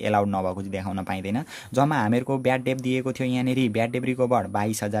 बाँकी चाहिँ एलाउड नभएको चाहिँ देखाउन पाइँदैन। जम्मा हामीहरूको ब्याड डेट दिएको थियो यहाँनिर ब्याड डेट रिकभर्ड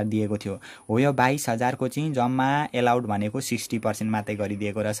 22,000 दिएको थियो हो। यो 22,000 को चाहिँ जम्मा एलाउड भनेको 60% मात्रै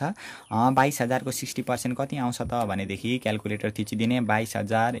गरिदिएको रहेछ। 22,000 को 60% कति आउँछ त भनेदेखि क्यालकुलेटर थिचिदिने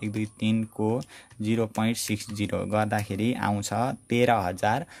 22,000 1 2 3 को 0.60 गर्दाखेरि आउँछ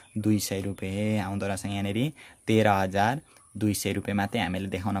 13,200 रुपियाँ आउँदो रहेछ। यहाँनिर 13,200 रुपियाँ मात्रै हामीले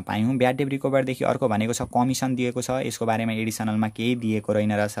देखाउन पायौँ। ब्याड डेट रिकभरदेखि अर्को भनेको छ कमिसन दिएको छ। यसको बारेमा एडिसनलमा केही दिएको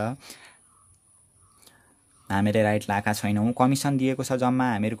रहेन रहेछ, हामीले राइट लाएका छैनौँ। कमिसन दिएको छ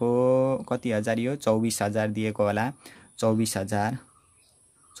जम्मा हामीहरूको कति हजार, यो 24,000 दिएको होला। 24,000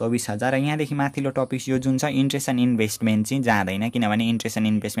 यहाँदेखि माथिल्लो टपिक्स यो जुन छ इन्ट्रेस्ट एन्ड इन्भेस्टमेन्ट चाहिँ जाँदैन, किनभने इन्ट्रेस्ट एन्ड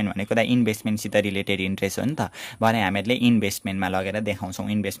इन्भेस्टमेन्ट भनेको त इन्भेस्टमेन्टसित रिलेटेड इन्ट्रेस्ट हो नि त। भने हामीले इन्भेस्टमेन्टमा लगेर देखाउँछौँ।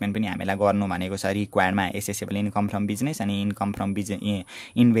 इन्भेस्टमेन्ट पनि हामीलाई गर्नु भनेको छ रिक्वायर्डमा, एसेसेबल इन्कम फ्रम बिजनेस अनि इन्कम फ्रम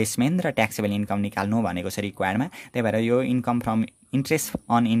इन्भेस्टमेन्ट र ट्याक्सेबल इन्कम निकाल्नु भनेको छ रिक्वायर्डमा। त्यही भएर यो income from interest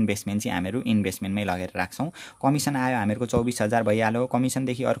on investment चाहिँ हामीहरू इन्भेस्टमेन्टमै लगेर राख्छौँ। कमिसन आयो हामीहरूको 24,000 भइहाल्यो।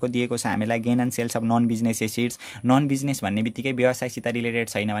 कमिसनदेखि अर्को दिएको छ हामीलाई gain and sales of non business acids. Non business भन्ने बित्तिकै व्यवसायसित रिलेटेड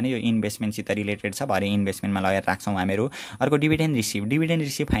छैन भने यो इन्भेस्टमेन्टसित रिलेटेड छ, भरे इन्भेस्टमेन्टमा लगेर राख्छौँ हामीहरू। अर्को डिभिडेन्ड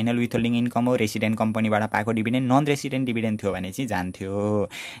रिसिभ फाइनल विथहोल्डिङ इन्कम हो, रेसिडेन्ट कम्पनीबाट पाएको डिभिडेन्ड। नन रेसिडेन्ट डिभिडेन्ड थियो भने चाहिँ जान्थ्यो।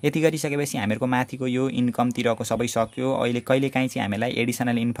 यति गरिसकेपछि हामीहरूको माथिको यो इन्कमतिरको सबै सक्यो। अहिले कहिलेकाहीँ चाहिँ हामीलाई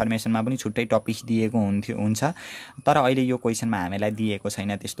एडिसनल इन्फर्मेसनमा पनि छुट्टै टपिक्स दिएको हुन्छ, तर अहिले यो क्वेसनमा हामीलाई दिएको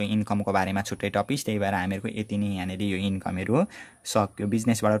छैन त्यस्तो इन्कमको बारेमा छुट्टै टपिक्स। त्यही भएर हामीहरूको यति नै यहाँनिर यो इन्कमहरू सक्यो।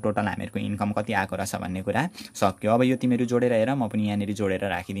 बिजनेसबाट टोटल हामीहरूको इन्कम कति आएको रहेछ भन्ने कुरा सक्यो। अब यो तिमीहरू जोडेर हेर, म पनि यहाँनिर जोडेर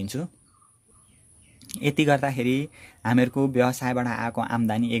राखिदिन्छु। यति गर्दाखेरि हामीहरूको व्यवसायबाट आएको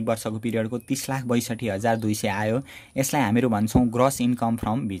आम्दानी 1 वर्षको पिरियडको 30,62,200 आयो। यसलाई हामीहरू भन्छौँ gross income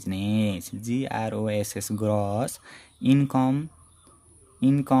from business, GROSS gross income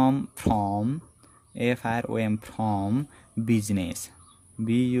from FROM from business,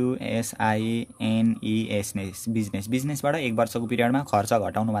 BUSINES बिजनेसबाट 1 वर्षको पिरियडमा खर्च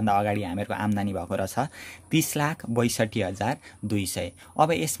घटाउनुभन्दा अगाडि हामीहरूको आम्दानी भएको रहेछ 30,62,200।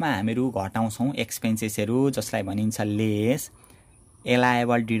 अब यसमा हामीहरू घटाउँछौँ एक्सपेन्सेसहरू, जसलाई भनिन्छ लेस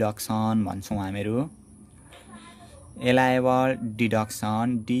एलायबल डिडक्सन भन्छौँ हामीहरू। एलायबल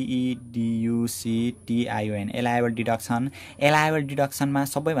डिडक्सन DEDUCTION एलायबल डिडक्सन। एलायबल डिडक्सनमा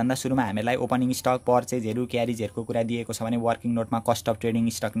सबैभन्दा सुरुमा हामीलाई ओपनिङ स्टक पर्चेजहरू क्यारिजहरूको कुरा दिएको छ भने working नोटमा cost of trading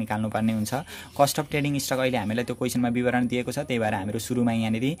stock निकाल्नुपर्ने हुन्छ। कस्ट अफ ट्रेडिङ स्टक अहिले हामीलाई त्यो क्वेसनमा विवरण दिएको छ, त्यही भएर हामीहरू सुरुमा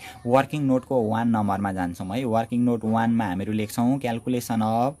यहाँनिर वर्किङ नोटको 1 नम्बरमा जान्छौँ है। वर्किङ नोट 1 मा हामीहरू लेख्छौँ calculation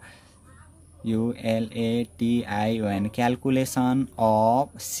of ULATION calculation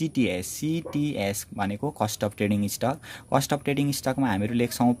of CTS भनेको cost of trading stock. Cost of trading स्टकमा हामीहरू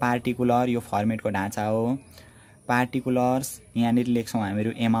लेख्छौँ पार्टिकुलर, यो फर्मेटको ढाँचा हो, पार्टिकुलर्स यहाँनिर लेख्छौँ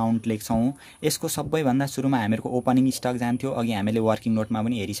हामीहरू एमाउन्ट लेख्छौँ। यसको सबैभन्दा सुरुमा हामीहरूको ओपनिङ स्टक जान्थ्यो, अघि हामीले वर्किङ नोटमा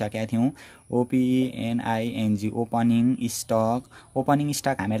पनि हेरिसकेका थियौँ। OPENING opening stock. Opening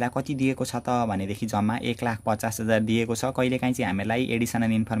stock हामीलाई कति दिएको छ त भनेदेखि जम्मा 1,50,000 दिएको छ। कहिलेकाहीँ चाहिँ हामीलाई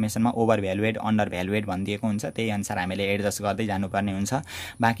एडिसनल इन्फर्मेसनमा ओभर भ्यालुएड अन्डर भ्यालुएड भनिदिएको हुन्छ, त्यही अनुसार हामीले एडजस्ट गर्दै जानुपर्ने हुन्छ।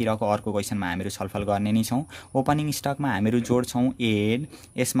 बाँकी रहेको अर्को क्वेसनमा हामीहरू छलफल गर्ने नै छौँ। ओपनिङ स्टकमा हामीहरू जोड्छौँ एड,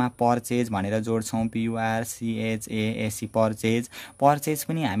 यसमा पर्चेज भनेर जोड्छौँ PURCHASE पर्चेज। पर्चेज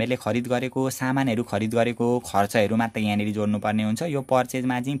पनि हामीले खरिद गरेको सामानहरू खरिद गरेको खर्चहरू मात्रै यहाँनिर जोड्नुपर्ने हुन्छ। यो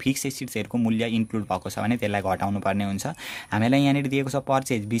पर्चेजमा चाहिँ फिक्स एसेट्सहरूको मूल्य इन्क्लुड भएको छ भने त्यसलाई घटाउनु पर्ने हुन्छ। हामीलाई यहाँनिर दिएको छ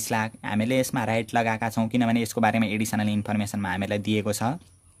पर्चेज 20 लाख, हामीले यसमा राइट लगाएका छौँ किनभने यसको बारेमा एडिसनल इन्फर्मेसनमा हामीलाई दिएको छ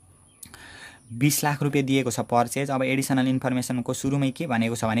 20 लाख रुपियाँ दिएको छ पर्चेज। अब एडिसनल इन्फर्मेसनको सुरुमै के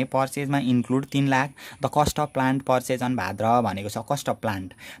भनेको छ भने पर्चेजमा include 3 lakh the cost of plant purchase on भाद्र भनेको छ। कस्ट अफ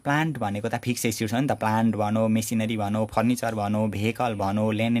प्लान्ट, प्लान्ट भनेको त फिक्स एसेट्स हो नि त, प्लान्ट भनौँ, मेसिनरी भनौँ, फर्निचर भनौँ, भेहिकल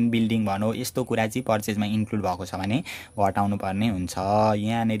भनौँ, ल्यान्ड एन्ड बिल्डिङ भनौँ, यस्तो कुरा चाहिँ पर्चेजमा इन्क्लुड भएको छ भने घटाउनु पर्ने हुन्छ।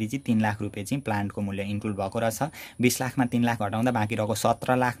 यहाँनिर चाहिँ 3 लाख रुपियाँ चाहिँ प्लान्टको मूल्य इन्क्लुड भएको रहेछ। 20 लाखमा 3 लाख घटाउँदा बाँकी रहेको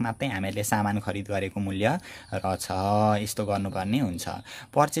 17 लाख मात्रै हामीले सामान खरिद गरेको मूल्य रहेछ। यस्तो गर्नुपर्ने हुन्छ।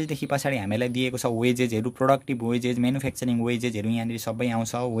 पर्चेजदेखि पछाडि हामीलाई दिएको छ वेजेजहरू, प्रोडक्टिभ वेजेज, म्यानुफ्याक्चरिङ वेजेजहरू यहाँनिर सबै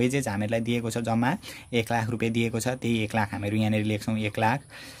आउँछ। वेजेज हामीलाई दिएको छ जम्मा 1 लाख रुपियाँ दिएको छ, त्यही 1 लाख हामीहरू यहाँनिर लेख्छौँ 1 लाख।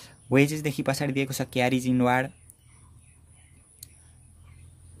 वेजेसदेखि पछाडि दिएको छ क्यारिज inward,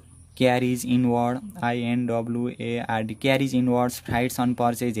 क्यारिज inward INWARD क्यारिज inwards, फ्राइट्स on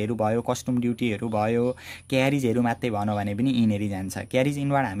पर्चेजहरू भयो, कस्टम ड्युटीहरू भयो, क्यारिजहरू मात्रै भनौँ भने पनि यिनीहरू जान्छ। क्यारिज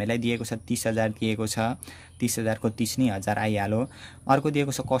इनवर्ड हामीलाई दिएको छ 30,000 दिएको छ, 30,000 को 30 नै 1000 आइहाल्यो। अर्को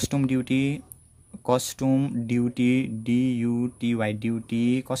दिएको छ custom duty, DUTY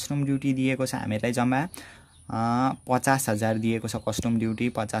duty, custom duty दिएको छ हामीलाई जम्मा 50,000 दिएको छ। कस्टम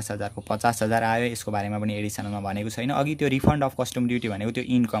ड्युटी 50,000 को 50,000 आयो, यसको बारेमा पनि एडिसनलमा भनेको छैन। अघि त्यो रिफन्ड अफ कस्टम ड्युटी भनेको त्यो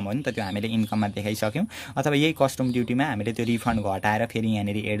इन्कम हो नि त, त्यो हामीले इन्कममा देखाइसक्यौँ, अथवा यही कस्टम ड्युटीमा हामीले त्यो रिफन्ड घटाएर फेरि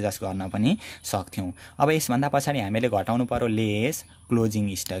यहाँनिर एडजस्ट गर्न पनि सक्थ्यौँ। अब यसभन्दा पछाडि हामीले घटाउनु पर्यो lace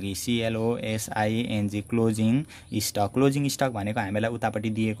closing stock, CLOSING closing stock. Closing stock भनेको हामीलाई उतापट्टि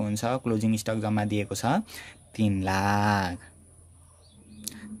दिएको हुन्छ। क्लोजिङ स्टक जम्मा दिएको छ 3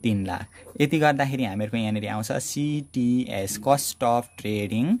 लाख। यति गर्दाखेरि हामीहरूको यहाँनिर आउँछ CTS cost of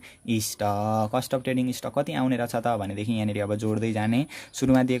trading stock. Cost of trading stock कति आउने रहेछ त भनेदेखि यहाँनिर अब जोड्दै जाने।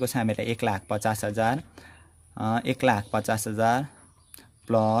 सुरुमा दिएको छ हामीलाई 1,50,000, 1,50,000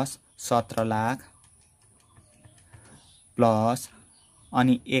 प्लस 17 लाख प्लस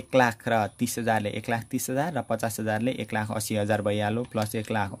अनि 1 लाख र 30,000 ले 1,30,000 र 50,000 ले 1,80,000 भइहाल्यो, प्लस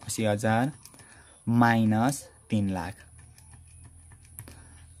 1,80,000 माइनस 3 लाख।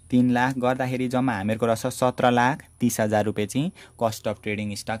 3 लाख गर्दाखेरि जम्मा हामीहरूको रहेछ 17,30,000 रुपियाँ चाहिँ कस्ट अफ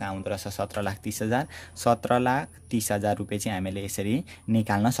ट्रेडिङ स्टक आउँदो रहेछ। 17,30,000 रुपियाँ चाहिँ हामीले यसरी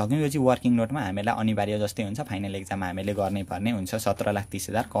निकाल्न सक्यौँ। यो चाहिँ वर्किङ नोटमा हामीलाई अनिवार्य जस्तै हुन्छ, फाइनल एक्जाममा हामीले गर्नै पर्ने हुन्छ।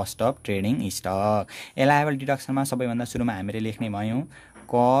 17,30,000 कस्ट अफ ट्रेडिङ स्टक। एलायबल डिडक्सनमा सबैभन्दा सुरुमा हामीले लेख्ने भयौँ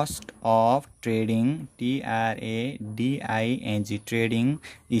cost of trading TRADING trading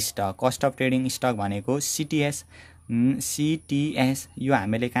stock. Cost of trading stock भनेको CTS यो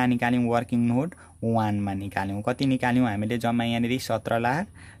हामीले कहाँ निकाल्यौँ वर्किङ नोट 1 मा निकाल्यौँ। कति निकाल्यौँ हामीले जम्मा यहाँनिर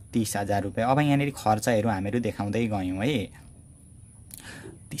 17,30,000 रुपियाँ। अब यहाँनिर खर्चहरू हामीहरू देखाउँदै गयौँ है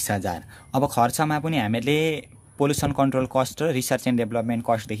 30,000। अब खर्चमा पनि हामीले पोल्युसन कन्ट्रोल कस्ट र रिसर्च एन्ड डेभलपमेन्ट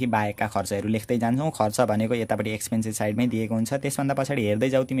कस्टदेखि बाहेकका खर्चहरू लेख्दै जान्छौँ। खर्च भनेको यतापट्टि एक्सपेन्सेस साइडमै दिएको हुन्छ। त्यसभन्दा पछाडि हेर्दै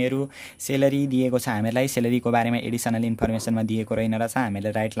जाऊ तिमीहरू, सेलरी दिएको छ हामीलाई। सेलरीको बारेमा एडिसनल इन्फर्मेसनमा दिएको रहेन रहेछ,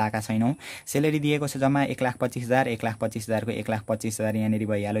 हामीले राइट लगाएका छैनौँ। सेलरी दिएको छ जम्मा 1,25,000, 1,25,000 को 1,25,000 यहाँनिर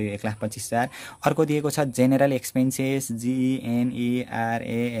भइहाल्यो, यो 1,25,000। अर्को दिएको छ general expenses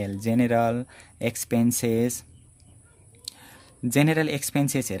GENERAL general expenses general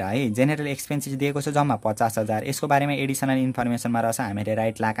expenses हेर है, जेनरल एक्सपेन्सेस दिएको छ जम्मा 50,000। यसको बारेमा एडिसनल इन्फर्मेसनमा रहेछ, हामीले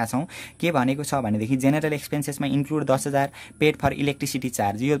राइट लाएका छौँ। के भनेको छ भनेदेखि general एक्सपेन्सेसमा include 10,000 paid for electricity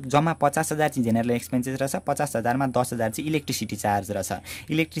charge. यो जम्मा 50,000 चाहिँ जेनरल एक्सपेन्सेस रहेछ, 50,000 मा 10,000 चाहिँ इलेक्ट्रिसिटी चार्ज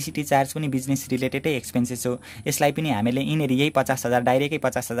रहेछ। इलेक्ट्रिसिटी चार्ज पनि बिजनेस रिलेटेडै एक्सपेन्सेस हो। यसलाई पनि हामीले यिनीहरू यही 50,000 डाइरेक्टै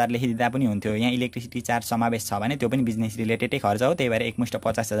 50,000 लेखिदिँदा पनि हुन्थ्यो। यहाँ इलेक्ट्रिसिटी चार्ज समावेश छ भने त्यो पनि बिजनेस रिलेटेडै खर्च हो, त्यही भएर एकमुष्ट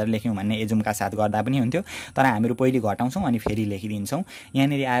 50,000 लेख्यौँ भन्ने एजुमका साथ गर्दा पनि हुन्थ्यो। तर हामीहरू पहिले घटाउँछौँ अनि फेरि लेखिदिन्छौँ।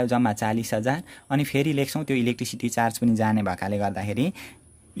 यहाँनिर आयो जम्मा 40,000 अनि फेरि लेख्छौँ। त्यो इलेक्ट्रिसिटी चार्ज पनि जाने भएकाले गर्दाखेरि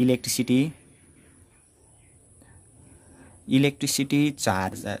electricity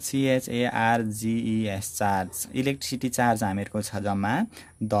charge CHARGES charge, electricity charge हामीहरूको छ जम्मा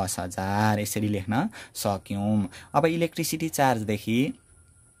 10,000। यसरी लेख्न सक्यौँ। अब इलेक्ट्रिसिटी चार्जदेखि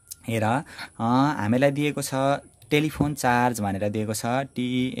हेर हामीलाई दिएको छ टेलिफोन चार्ज भनेर दिएको छ,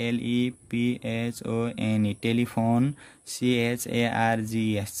 TELEPHONE, telephone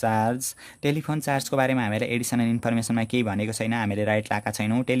CHARGES charge. Telephone चार्जको बारेमा हामीलाई एडिसनल इन्फर्मेसनमा केही भनेको छैन, हामीले राइट लाएका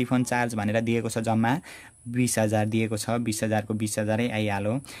छैनौँ। टेलिफोन चार्ज भनेर दिएको छ जम्मा 20,000 दिएको छ, 20,000 को 20,000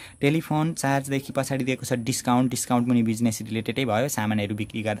 आइहाल्यो। टेलिफोन चार्जदेखि पछाडि दिएको छ डिस्काउन्ट। डिस्काउन्ट पनि बिजनेस रिलेटेडै भयो, सामानहरू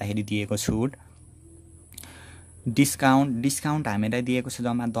बिक्री गर्दाखेरि दिएको छुट। डिस्काउन्ट हामीलाई दिएको छ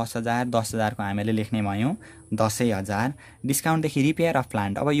जम्मा 10,000, 10,000 को हामीले लेख्ने भयौँ 10,000। डिस्काउन्टदेखि रिपेयर अफ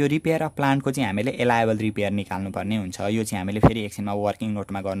प्लान्ट। अब यो रिपेयर अफ प्लान्टको चाहिँ हामीले एलायबल रिपेयर निकाल्नुपर्ने हुन्छ। यो चाहिँ हामीले फेरि एकछिनमा वर्किङ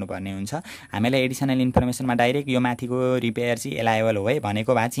नोटमा गर्नुपर्ने हुन्छ। हामीलाई एडिसनल इन्फर्मेसनमा डाइरेक्ट यो माथिको रिपेयर चाहिँ एलायबल हो है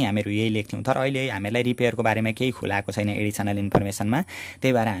भनेको भए चाहिँ हामीहरू यही लेख्थ्यौँ। तर अहिले हामीलाई रिपेयरको बारेमा केही खुलाएको छैन एडिसनल इन्फर्मेसनमा,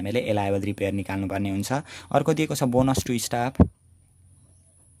 त्यही भएर हामीले एलायबल रिपेयर निकाल्नुपर्ने हुन्छ। अर्को दिएको छ bonus to staff.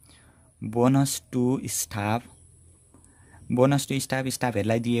 Bonus to staff,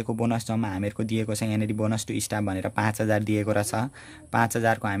 स्टाफहरूलाई दिएको बोनस जम्मा हामीहरूको दिएको छ यहाँनिर बोनस टु स्टाफ भनेर 5,000 दिएको रहेछ।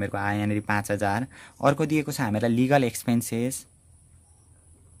 5,000 को हामीहरूको आयो यहाँनिर 5,000। अर्को दिएको छ हामीलाई लिगल एक्सपेन्सेस,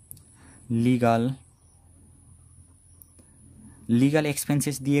 लिगल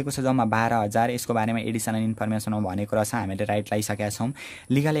एक्सपेन्सेस दिएको छ जम्मा 12,000। यसको बारेमा एडिसनल इन्फर्मेसनमा भनेको रहेछ, हामीले राइट लाइसकेका छौँ।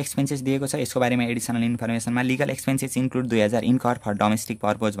 लिगल एक्सपेन्सेस दिएको छ, यसको बारेमा additional इन्फर्मेसनमा legal expenses include 2,000 incur for domestic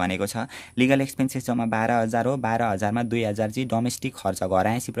purpose भनेको छ। लिगल एक्सपेन्सेस जम्मा 12,000 हो। 12,000 मा 2,000 चाहिँ डोमेस्टिक खर्च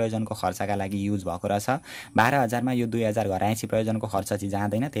घरायसी प्रयोजनको खर्चका लागि युज भएको रहेछ। 12,000 मा यो 2,000 घरायसी प्रयोजनको खर्च चाहिँ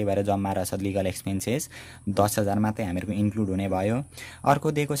जाँदैन, त्यही भएर जम्मा रहेछ लिगल एक्सपेन्सेस 10,000 मात्रै हामीहरूको इन्क्लुड हुने भयो। अर्को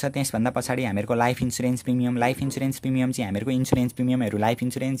दिएको छ त्यसभन्दा पछाडि हामीहरूको life insurance premium. Life insurance premium चाहिँ हामीहरूको इन्सुरेन्स प्रिमियमहरू लाइफ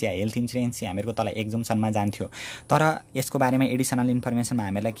इन्सुरेन्स या हेल्थ इन्सुरेन्स चाहिँ हामीहरूको तल एक्जम्सनमा जान्थ्यो। तर यसको बारेमा एडिसनल इन्फर्मेसनमा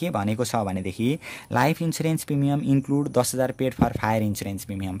हामीलाई के भनेको छ भनेदेखि life insurance premium include 10,000 paid for fire insurance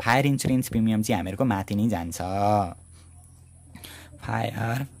premium. Fire insurance premium चाहिँ हामीहरूको माथि नै जान्छ।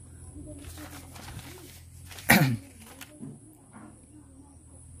 Fire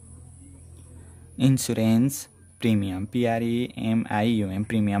insurance premium, PREMIUM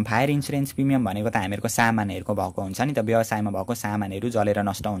premium. Fire insurance premium भनेको त हामीहरूको सामानहरूको भएको हुन्छ नि त, व्यवसायमा भएको सामानहरू जलेर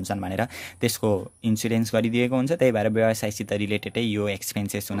नष्ट हुन्छन् भनेर त्यसको इन्सुरेन्स गरिदिएको हुन्छ। त्यही भएर व्यवसायसित रिलेटेडै यो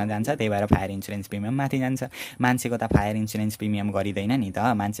एक्सपेन्सेस हुन जान्छ, त्यही भएर फायर इन्सुरेन्स प्रिमियम माथि जान्छ। मान्छेको त फायर इन्सुरेन्स प्रिमियम गरिँदैन नि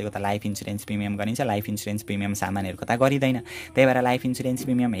त, मान्छेको त लाइफ इन्सुरेन्स प्रिमियम गरिन्छ। लाइफ इन्सुरेन्स प्रिमियम सामानहरूको त गरिँदैन, त्यही भएर life insurance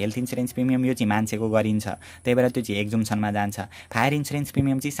premium, health insurance premium यो चाहिँ मान्छेको गरिन्छ, त्यही भएर त्यो चाहिँ एक्जम्सनमा जान्छ। फायर इन्सुरेन्स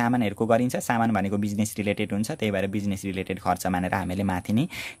प्रिमियम चाहिँ सामानहरूको गरिन्छ, सामान भनेको बिजनेस रिलेटेड हुन्छ, त्यही भएर बिजनेस रिलेटेड खर्च मानेर हामीले माथि नै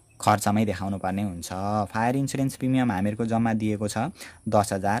खर्चमै देखाउनु पर्ने हुन्छ। फायर इन्सुरेन्स प्रिमियम हामीहरूको जम्मा दिएको छ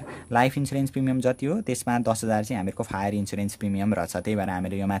 10,000। लाइफ इन्सुरेन्स प्रिमियम जति हो त्यसमा 10,000 चाहिँ हामीहरूको फायर इन्सुरेन्स प्रिमियम रहेछ, त्यही भएर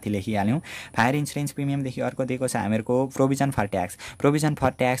हामीले यो माथि लेखिहाल्यौँ। फायर इन्सुरेन्स प्रिमियमदेखि अर्को दिएको छ हामीहरूको provision for tax. Provision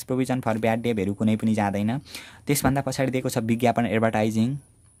for tax, provision for bad डेटहरू कुनै पनि जाँदैन। त्यसभन्दा पछाडि दिएको छ विज्ञापन एडभर्टाइजिङ।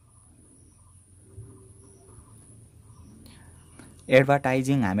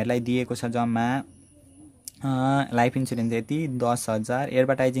 हामीहरूलाई दिएको छ जम्मा लाइफ इन्सुरेन्स यति 10,000।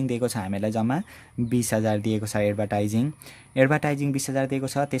 एडभर्टाइजिङ दिएको छ हामीलाई जम्मा 20,000 दिएको छ। एडभर्टाइजिङ 20,000 दिएको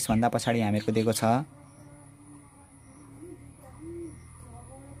छ। त्यसभन्दा पछाडि हामीहरूको दिएको छ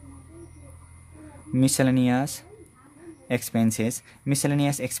मिसलेनियस एक्सपेन्सेस।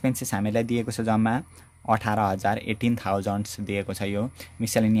 मिसलेनियस एक्सपेन्सेस हामीलाई दिएको छ जम्मा 18,000, 18,000 दिएको छ। यो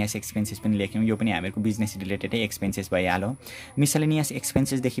मिसलेनियस एक्सपेन्सेस पनि लेख्यौँ, यो पनि हामीहरूको बिजनेस रिलेटेडै एक्सपेन्सेस भइहाल्यो। मिसलेनियस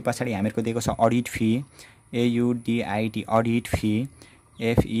एक्सपेन्सेसदेखि पछाडि हामीहरूको दिएको छ audit fee, AUDIT audit fee.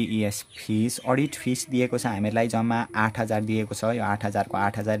 FEES fees audit fees दिएको छ हामीलाई जम्मा 8000 दिएको छ। यो 8000 को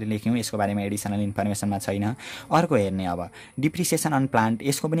 8000 लेख्यौँ। यसको बारेमा एडिसनल इन्फर्मेसनमा छैन। अर्को हेर्ने अब डिप्रिसिएसन अन प्लान्ट,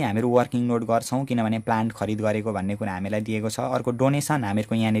 यसको पनि हामीहरू वर्किङ नोट गर्छौँ किनभने प्लान्ट खरिद गरेको भन्ने कुरा हामीलाई दिएको छ। अर्को डोनेसन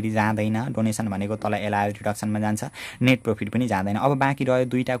हामीहरूको यहाँनिर जाँदैन, डोनेसन भनेको तल एलाउड रिडक्सनमा जान्छ, नेट प्रफिट पनि जाँदैन। अब बाँकी रह्यो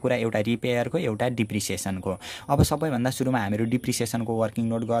दुईटा कुरा, एउटा रिपेयरको एउटा डिप्रिसिएसनको। अब सबैभन्दा सुरुमा हामीहरू डिप्रिसिएसनको वर्किङ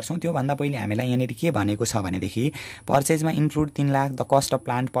नोट गर्छौँ। त्योभन्दा पहिले हामीलाई यहाँनिर के भनेको छ भनेदेखि पर्चेजमा include 3 lakh the cost of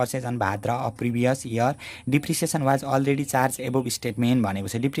plant purchase on Bhadra of previous year, depreciation was already charge above statement भनेको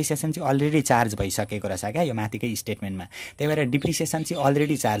छ। डिप्रिसिएसन चाहिँ अलरेडी चार्ज भइसकेको रहेछ क्या यो माथिकै स्टेटमेन्टमा। त्यही भएर डिप्रिसिएसन चाहिँ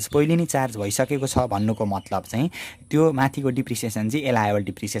अलरेडी चार्ज, पहिले नै चार्ज भइसकेको छ भन्नुको मतलब चाहिँ त्यो माथिको डिप्रिसिएसन चाहिँ एलायबल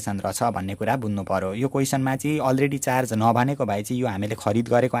डिप्रिसिएसन रहेछ भन्ने कुरा बुझ्नु पर्यो। यो क्वेसनमा चाहिँ अलरेडी चार्ज नभनेको भए चाहिँ यो हामीले खरिद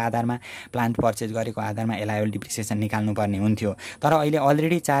गरेको आधारमा, प्लान्ट पर्चेज गरेको आधारमा एलायबल डिप्रिसिएसन निकाल्नुपर्ने हुन्थ्यो। तर अहिले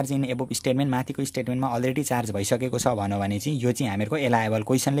already charge in above statement, माथिको स्टेटमेन्टमा अलरेडी चार्ज भइसकेको छ भन्यो भने चाहिँ यो चाहिँ हामीहरूको एलायबल,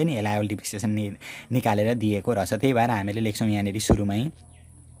 क्वेसनले नै एलायबल डिप्रिसिएसन निकालेर दिएको रहेछ। त्यही भएर हामीले लेख्छौँ यहाँनिर सुरुमै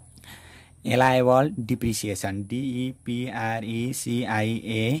एलायबल डिप्रिसिएसन, DEPRECIATION,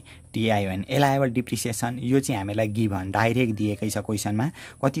 एलायबल डिप्रिसिएसन। यो चाहिँ हामीलाई गिभन डाइरेक्ट दिएकै छ क्वेसनमा।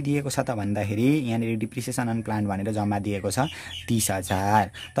 कति दिएको छ त भन्दाखेरि यहाँनिर डिप्रिसिएसन अन प्लान्ट भनेर जम्मा दिएको छ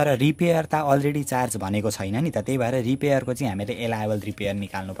 30,000। तर रिपेयर त अलरेडी चार्ज भनेको छैन नि त, त्यही भएर रिपेयरको चाहिँ हामीले एलायबल रिपेयर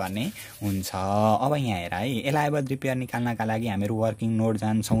निकाल्नुपर्ने हुन्छ। अब यहाँ हेर है, एलायबल रिपेयर निकाल्नका लागि हामीहरू वर्किङ नोट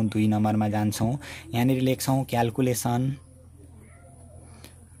जान्छौँ, 2 नम्बरमा जान्छौँ। यहाँनिर लेख्छौँ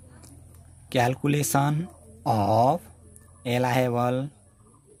क्यालकुलेसन अफ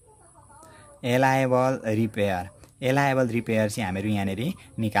एलायबल रिपेयर। एलायबल रिपेयर चाहिँ हामीहरू यहाँनिर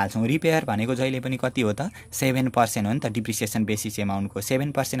निकाल्छौँ। रिपेयर भनेको जहिले पनि कति हो त 7% हो नि त depreciation basis एमाउन्टको,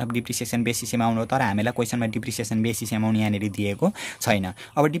 7% of depreciation basis amount हो। तर हामीलाई क्वेसनमा डिप्रिसिएसन बेसिस एमाउन्ट यहाँनिर दिएको छैन।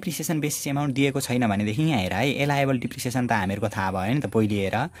 अब डिप्रिसिएसन बेसिस एमाउन्ट दिएको छैन भनेदेखि यहाँ हेर है, एलायबल डिप्रिसिएसन त हामीहरूको थाहा भयो नि त पहिले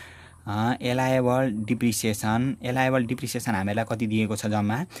हेर। एलायबल डिप्रिसिएसन हामीलाई कति दिएको छ,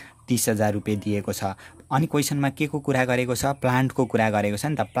 जम्मा 30,000 रुपियाँ दिएको छ। अनि क्वेसनमा के को कुरा गरेको छ, प्लान्टको कुरा गरेको छ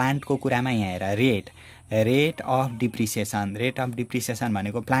नि त। प्लान्टको कुरामा यहाँ हेर रेट अफ डिप्रिसिएसन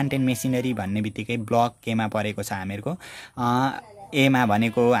भनेको प्लान्ट एन्ड मेसिनरी भन्ने बित्तिकै ब्लक केमा परेको छ हामीहरूको, एमा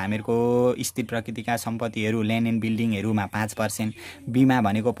भनेको हामीहरूको स्थिर प्रकृतिका सम्पत्तिहरू ल्यान्ड एन्ड बिल्डिङहरूमा 5%, बीमा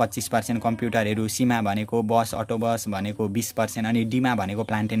भनेको 25%, कम्प्युटरहरू, सीमा भनेको बस अटो बस भनेको 20%, अनि डीमा भनेको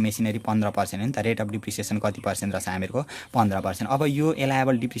प्लान्ट एन्ड मेसिनरी 15% हो नि त। रेट अफ डिप्रिसिएसन कति पर्सेन्ट रहेछ हामीहरूको 15%। अब यो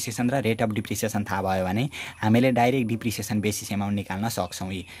एलायबल डिप्रिसिएसन र रेट अफ डिप्रिसिएसन थाहा भयो भने हामीले डाइरेक्ट डिप्रिसिएसन बेसिस एमाउन्ट निकाल्न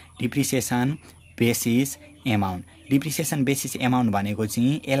सक्छौँ। डिप्रिसिएसन बेसिस एमाउन्ट भनेको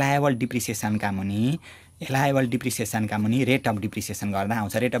चाहिँ एलायबल डिप्रिसिएसनका मुनि रेट अफ डिप्रिसिएसन गर्दा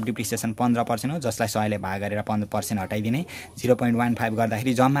आउँछ। रेट अफ डिप्रिसिएसन 15% हो, जसलाई 100ले भाग गरेर 15% हटाइदिने, 0.15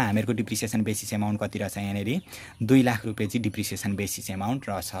 गर्दाखेरि जम्मा हामीहरूको डिप्रिसिएसन बेसिस एमाउन्ट कति रहेछ, यहाँनिर 2 लाख रुपियाँ चाहिँ डिप्रिसिएसन बेसिस एमाउन्ट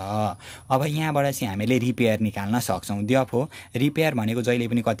रहेछ। अब यहाँबाट चाहिँ हामीले रिपेयर निकाल्न सक्छौँ। देयरफोर रिपेयर भनेको जहिले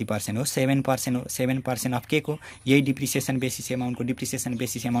पनि कति पर्सेन्ट हो, 7% हो। 7% अफ के को, यही depreciation basis एमाउन्टको depreciation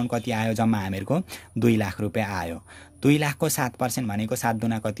basis amount कति आयो, जम्मा हामीहरूको 2 लाख रुपियाँ आयो। 2 लाखको 7% भनेको 7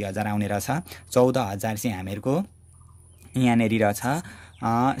 दुना कति हजार आउने रहेछ, 14,000 चाहिँ हामीहरूको यहाँनिर रहेछ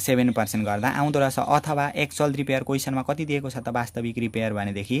 7% गर्दा आउँदो रहेछ। अथवा एक्चुअल रिपेयर क्वेसनमा कति दिएको छ त वास्तविक रिपेयर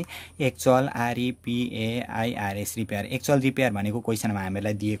भनेदेखि actual REPAIRS repair. Actual repair भनेको क्वेसनमा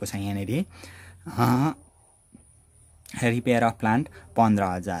हामीलाई दिएको छ यहाँनिर repair of plant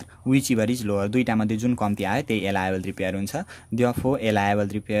 15,000, which ever is lower. दुईटा मध्ये जुन कम्ती आयो त्यही एलायबल रिपेयर हुन्छ। Therefore एलायबल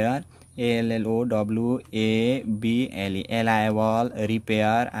repair ALLOWABLE एलायबल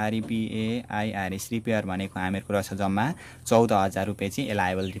repair REPAIRS repair भनेको हामीहरूको रहेछ जम्मा 14,000 रुपियाँ चाहिँ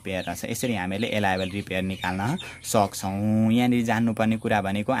एलायबल रिपेयर रहेछ। यसरी हामीले एलायबल रिपेयर निकाल्न सक्छौँ। यहाँनिर जान्नुपर्ने कुरा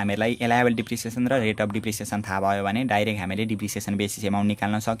भनेको हामीलाई एलायबल डिप्रिसिएसन र रेट अफ डिप्रिसिएसन थाहा भयो भने डाइरेक्ट हामीले डिप्रिसिएसन बेसिस एमाउन्ट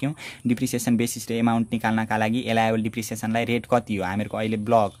निकाल्न सक्यौँ। डिप्रिसिएसन बेसिस एमाउन्ट निकाल्नका लागि एलायबल डिप्रिसिएसनलाई रेट कति हो, हामीहरूको अहिले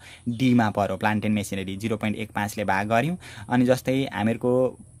ब्लक डीमा पर्यो, प्लान्ट एन्ड मेसिनरी 0.15ले भाग गऱ्यौँ। अनि जस्तै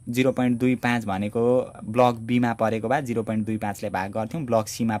हामीहरूको 0.25 भनेको ब्लक बीमा परेको भए 0.25ले भाग गर्थ्यौँ, ब्लक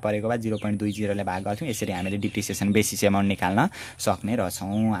सीमा परेको भए 0.20ले भाग गर्थ्यौँ। यसरी हामीले डिप्रिसिएसन बेसिस एमाउन्ट निकाल्न सक्ने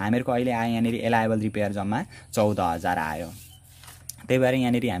रहेछौँ। हामीहरूको अहिले आयो यहाँनिर एलायबल रिपेयर जम्मा 14,000 आयो। त्यही भएर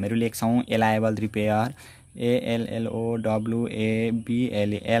यहाँनिर हामीहरू लेख्छौँ एलायबल repair ALLOWABLE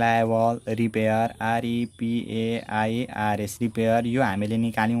एलायबल repair REPAIRS repair. यो हामीले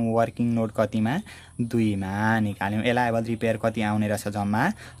निकाल्यौँ वर्किङ नोट कतिमा 2 मा निकाल्यौं। एलाइबल रिपेयर कति आउने रहेछ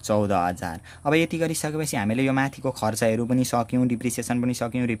जम्मा 14,000। अब यति गरिसकेपछि हामीले यो माथिको खर्चहरू पनि सक्यौं, डिप्रिसिएसन पनि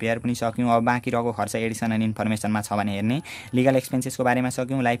सक्यौं, रिपेयर पनि सक्यौं। अब बाँकी रहेको खर्च एडिसनल इन्फर्मेसनमा छ भने हेर्ने। लिगल एक्सपेन्सेसको बारेमा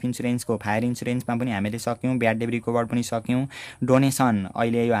सक्यौं, लाइफ इन्स्योरेन्सको, फायर इन्स्योरेन्समा पनि हामीले सक्यौं, ब्याड डेट रिकभर पनि सक्यौं, डोनेसन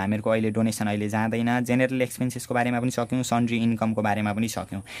अहिले यो हामीहरुको अहिले डोनेसन अहिले जाँदैन, जेनरल एक्सपेन्सेसको बारेमा पनि सक्यौं, सन्ड्री इन्कमको बारेमा पनि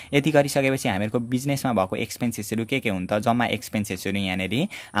सक्यौं। यति गरिसकेपछि हामीहरुको बिजनेसमा भएको एक्सपेन्सेसहरु के हुन् त? जम्मा एक्सपेन्सेसहरु यहाँनेरि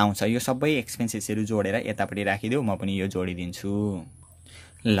आउँछ। यो सबै एक्सपेन्सेसहरु जोडेर यतापट्टि राखिदेऊ, म पनि यो जोडिदिन्छु।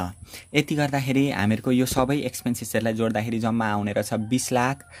 ल यति गर्दाखेरि हामीहरुको यो सबै एक्सपेन्सेसहरुलाई जोड्दाखेरि जम्मा आउने रहेछ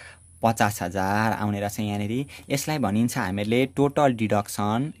 20,50,000 आउने रहेछ यहाँनेरि। यसलाई भनिन्छ हामीले टोटल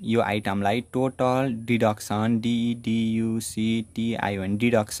डिडक्सन। यो आइटमलाई total deduction, DDUCTION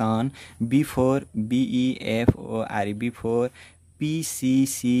deduction before BEFOR before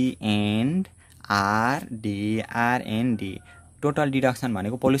PCC and RND। Total deduction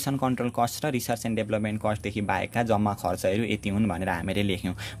भनेको पोल्युसन कन्ट्रोल कस्ट र रिसर्च एन्ड डेभलपमेन्ट कस्टदेखि बाहेकका जम्मा खर्चहरू यति हुन् भनेर हामीले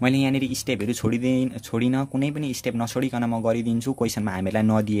लेख्यौं। मैले यहाँनेरि स्टेपहरू छोडिन, कुनै पनि स्टेप नछोडिकन म गरिदिन्छु क्वेशनमा हामीलाई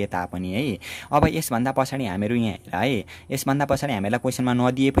नदिए तापनि है। अब यसभन्दा पछाडि हामीहरु यहाँ हेर है, यसभन्दा पछाडि हामीलाई क्वेशनमा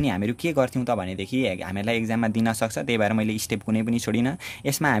नदिए पनि हामीहरु के गर्थ्यौं त भनेदेखि हामीलाई एक्जाममा दिन सक्छ, त्यही भएर मैले स्टेप कुनै पनि छोडिन।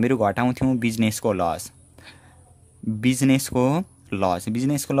 यसमा हामीहरु घटाउँथ्यौं बिजनेसको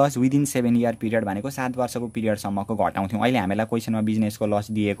लस विदिन 7 इयर पिरियड भनेको 7 वर्षको पिरियडसम्मको घटाउँथ्यौं। अहिले हामीलाई क्वेशनमा बिजनेसको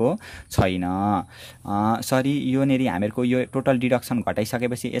लस दिएको छैन। सरी, यो नेरी हामीहरुको यो टोटल डिडक्सन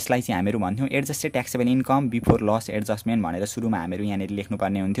घटाइसकेपछि यसलाई चाहिँ हामीहरु भन्थ्यौं adjusted taxable income before loss adjustment भनेर सुरुमा हामीहरु यहाँ नेरी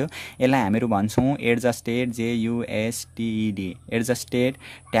लेख्नुपर्ने हुन्थ्यो। यसलाई हामीहरु भन्छौं adjusted JUSTED adjusted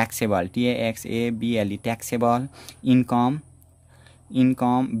taxable TAXABLE taxable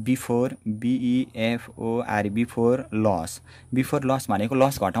income before BEFOR before loss भनेको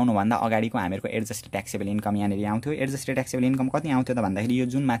लस घटाउनु भन्दा अगाडिको हामीहरुको एडजस्टेड ट्याक्सेबल इन्कम यहाँनेरि आउँथ्यो। एडजस्टेड ट्याक्सेबल इन्कम कति आउँथ्यो त भन्दाखेरि यो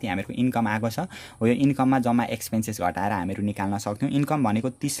जुन माथि हामीहरुको इन्कम आएको छ हो, यो इन्कममा जम्मा एक्सपेन्सेस घटाएर हामीहरु निकाल्न सक्थ्यौं। इन्कम भनेको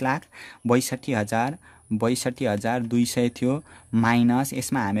 30,62,200 थियो माइनस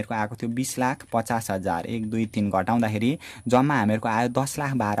यसमा हामीहरुको आएको थियो 20,50,000। 1 2 3 घटाउँदाखेरि जम्मा हामीहरुको आयो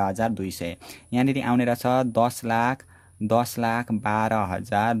 10,12,200। यहाँनेरि आउने रहेछ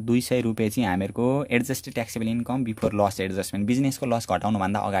 10,12,200 रुपैयाँ चाहिँ हामीहरुको adjusted taxable income before loss adjustment, बिजनेसको लस घटाउनु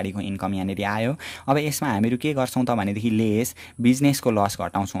भन्दा अगाडिको इन्कम यहाँनेरि आयो। अब यसमा हामीहरु के गर्छौं त भनेदेखि लेस बिजनेसको लस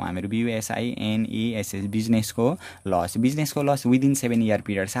घटाउँछौं हामीहरु BUSINESS बिजनेसको लस विदिन 7 इयर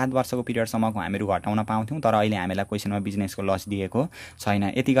पिरियड, 7 वर्षको पिरियडसम्मको हामीहरु घटाउन पाउँथ्यौं, तर अहिले हामीलाई क्वेशनमा बिजनेसको लस दिएको छैन।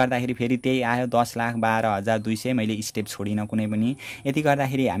 यति गर्दाखेरि फेरि त्यही आयो 10,12,200। मैले स्टेप छोडिन कुनै पनि। यति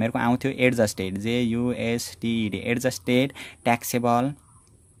गर्दाखेरि हामीहरुको आउँथ्यो adjusted JUSTED adjusted taxable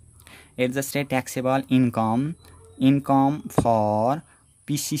income for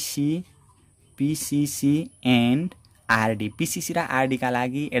PCC and RD। PCC र RD का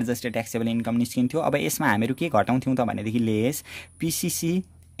लागि एडजस्टेड ट्याक्सेबल इन्कम निस्किन्थ्यो। अब यसमा हामीहरु के घटाउँथ्यौं त भनेदेखि lace PCC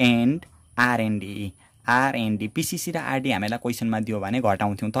and RND। PCC र RD हामीलाई क्वेशनमा दियो भने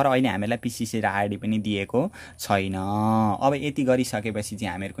घटाउँथ्यौं, तर अहिले हामीलाई PCC र RD पनि दिएको छैन। अब यति गरिसकेपछि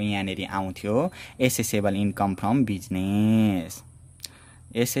चाहिँ हामीहरुको यहाँनेरि आउँथ्यो accessible income from business.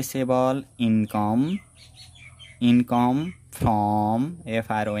 Accessible income from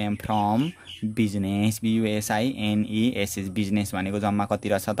FROM from business BUSINESS business भनेको जम्मा कति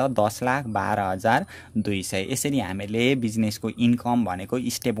रहेछ त 10,12,200। यसरी हामीले बिजनेसको इन्कम भनेको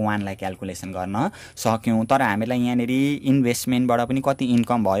स्टेप 1 लाई क्याल्कुलेसन गर्न सक्यौं। तर हामीलाई यहाँनेरि इन्भेस्टमेन्टबाट पनि कति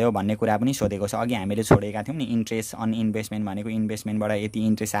इन्कम भयो भन्ने कुरा पनि सोधेको छ। अघि हामीले छोडेका थियौं नि इन्ट्रेस्ट अन इन्भेस्टमेन्ट भनेको इन्भेस्टमेन्टबाट यति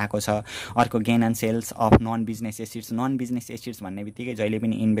इन्ट्रेस्ट आएको छ। अर्को gain and sales of non business assets भन्ने बित्तिकै जहिले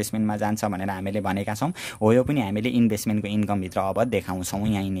पनि इन्भेस्टमेन्टमा जान्छ भनेर हामीले भनेका छौं। हो यो पनि हामीले इन्भेस्टमेन्टको इन्कम भित्र अब देखाउँछौं।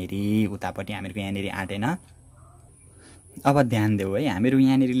 यहाँनेरि उतापट्टि हामीहरुको यहाँनेरि आटेन। अब ध्यान देऊ है, हामीहरु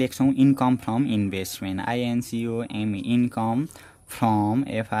यहाँनेरि लेख्छौं income from investment INCOM income from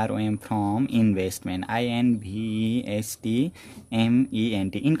FROM from investment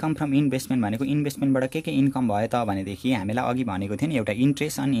INVESTMENT income from investment भनेको इन्भेस्टमेन्टबाट के इन्कम भयो त भनेदेखि हामीलाई अघि भनेको थियो नि एउटा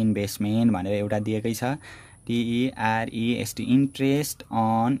इन्ट्रेस्ट अन इन्भेस्टमेन्ट भनेर एउटा दिएकै छ TEREST interest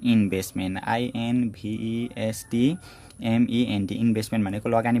on investment INVESTMENT investment भनेको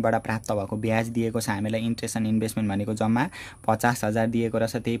लगानीबाट प्राप्त भएको ब्याज दिएको छ हामीलाई। इन्ट्रेस्ट अन इन्भेस्टमेन्ट भनेको जम्मा 50,000 दिएको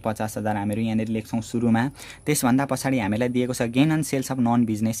रहेछ। त्यही 50,000 हामीहरु यहाँनेरि लेख्छौं सुरुमा। त्यसभन्दा पछाडि हामीलाई दिएको छ gain on sales of non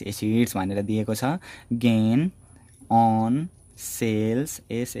business assets भनेर दिएको छ। Gain on sales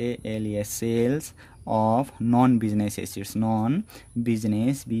sales of non-business assets,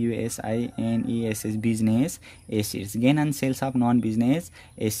 non-business BUSINESS business assets, gain on sales of non-business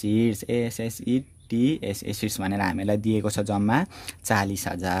assets, ASSET assets भनेर हामीलाई दिएको छ जम्मा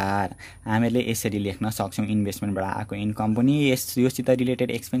 40,000। हामीले यसरी लेख्न सक्छौँ इन्भेस्टमेन्टबाट आएको इन्कम पनि। योसित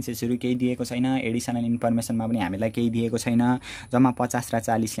रिलेटेड एक्सपेन्सेसहरू केही दिएको छैन, एडिसनल इन्फर्मेसनमा पनि हामीलाई केही दिएको छैन। जम्मा 50 र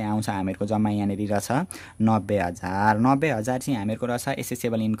 40ले आउँछ हामीहरूको जम्मा यहाँनिर रहेछ 90,000। 90,000 चाहिँ हामीहरूको रहेछ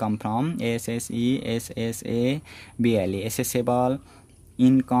accessible income from एसएसएबल accessible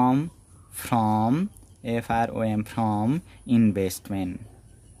income from FROM from investment.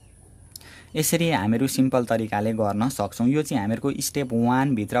 यसरी हामीहरू सिम्पल तरिकाले गर्न सक्छौँ। यो चाहिँ हामीहरूको स्टेप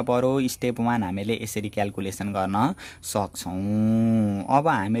 1 भित्र पर्यो। स्टेप 1 हामीले यसरी क्याल्कुलेसन गर्न सक्छौँ। अब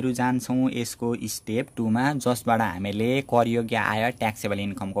हामीहरू जान्छौँ यसको स्टेप 2 मा, जसबाट हामीले करयोग्य आय ट्याक्सेबल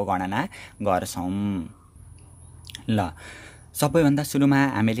इन्कमको गणना गर्छौँ। ल सबैभन्दा सुरुमा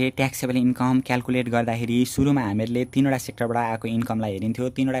हामीले ट्याक्सेबल इन्कम क्याल्कुलेट गर्दाखेरि सुरुमा हामीले 3वटा सेक्टरबाट आएको इन्कमलाई हेरिन्थ्यो।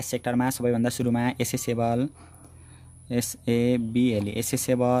 3वटा सेक्टरमा सबैभन्दा सुरुमा एसेसेबल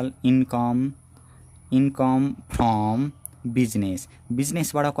एसेसेबल इन्कम फ्रम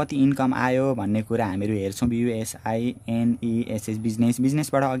बिजनेसबाट कति इन्कम आयो भन्ने कुरा हामीहरू हेर्छौँ। BUSINESS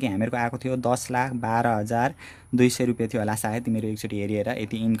बिजनेसबाट अघि हामीहरूको आएको थियो 10,12,200 रुपियाँ थियो होला सायद, तिमीहरू एकचोटि हेरेर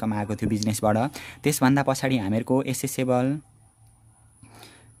यति इन्कम आएको थियो बिजनेसबाट। त्यसभन्दा पछाडि हामीहरूको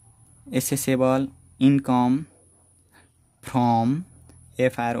accessible income from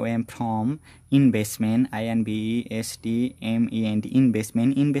FROM from investment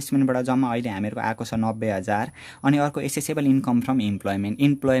INVESTMENT इन्भेस्टमेन्टबाट जम्मा अहिले हामीहरूको आएको छ 90,000। अनि अर्को एसेसेबल इन्कम फ्रम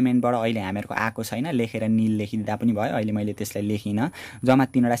इम्प्लोइमेन्टबाट अहिले हामीहरूको आएको छैन, लेखेर निल लेखिदिँदा पनि भयो, अहिले मैले त्यसलाई लेखिनँ। जम्मा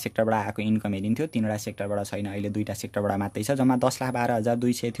 3वटा सेक्टरबाट आएको इन्कम हेरिन्थ्यो, 3वटा सेक्टरबाट छैन, अहिले 2टा सेक्टरबाट मात्रै छ। जम्मा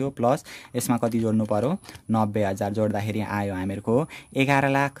 10,12,200 थियो, प्लस यसमा कति जोड्नु पर्यो 90,000 जोड्दाखेरि आयो हामीहरूको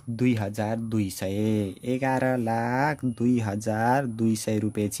 11,02,200 11,02,200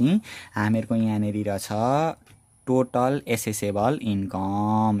 रुपियाँ चाहिँ हामीहरूको यहाँनिर रहेछ टोटल एसेसेबल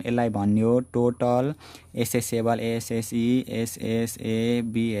इन्कम। यसलाई भन्यो total accessible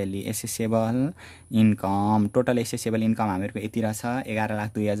accessible income. Total accessible income हामीहरूको यति रहेछ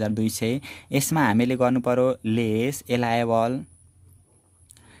 11,02,200। यसमा हामीले गर्नु पर्यो लेस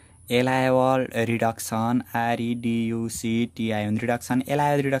एलायबल रिडक्सन REDUCTION रिडक्सन।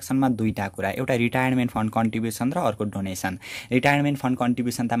 एलायबल रिडक्सनमा 2टा कुरा, एउटा रिटायरमेन्ट फन्ड कन्ट्रिब्युसन र अर्को डोनेसन। रिटायरमेन्ट फन्ड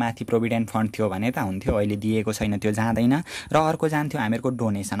कन्ट्रिब्युसन त माथि प्रोभिडेन्ट फन्ड थियो भने त हुन्थ्यो, अहिले दिएको छैन, त्यो जाँदैन। र अर्को जान्थ्यो हामीहरूको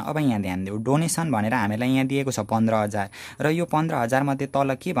डोनेसन। अब यहाँ ध्यान दियो, डोनेसन भनेर हामीलाई यहाँ दिएको छ 15,000 र यो 15,000 मध्ये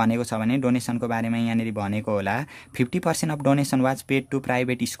तल के भनेको छ भने डोनेसनको बारेमा यहाँनिर भनेको होला 50% of donation was paid to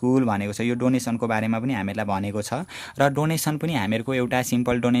private school भनेको छ। यो डोनेसनको बारेमा पनि हामीलाई भनेको छ। र डोनेसन पनि हामीहरूको एउटा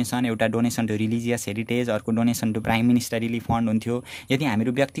सिम्पल डोनेसन, एउटा डोनेसन टु रिलिजियस हेरिटेज, अर्को donation to prime minister relief fund हुन्थ्यो। यदि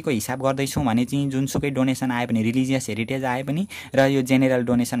हामीहरू व्यक्तिको हिसाब गर्दैछौँ भने चाहिँ जुनसुकै डोनेसन आए पनि, रिलिजियस हेरिटेज आए पनि, र यो जेनरल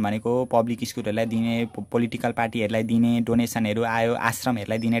डोनेसन भनेको पब्लिक स्कुलहरूलाई दिने, पोलिटिकल पार्टीहरूलाई दिने डोनेसनहरू आयो,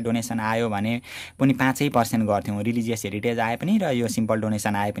 आश्रमहरूलाई दिने डोनेसन आयो भने पनि 5% गर्थ्यौँ, रिलिजियस हेरिटेज आए पनि र यो सिम्पल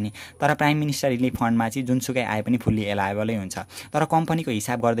डोनेसन आए पनि। तर प्राइम मिनिस्टर रिलिफ फन्डमा चाहिँ जुनसुकै आए पनि फुल्ली एलायबलै हुन्छ। तर कम्पनीको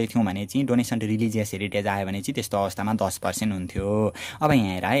हिसाब गर्दैथ्यौँ भने चाहिँ डोनेसन टु रिलिजियस हेरिटेज आयो भने चाहिँ त्यस्तो अवस्थामा 10% हुन्थ्यो। अब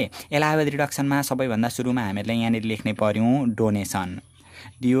यहाँ हेर है, एलायबल रिडक्सनमा सबैभन्दा सुरुमा हामीहरूलाई यहाँनिर लेख्नै पर्यो डोनेसन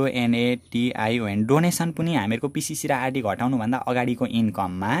DONATION। डोनेसन पनि हामीहरूको PCC र RD घटाउनुभन्दा अगाडिको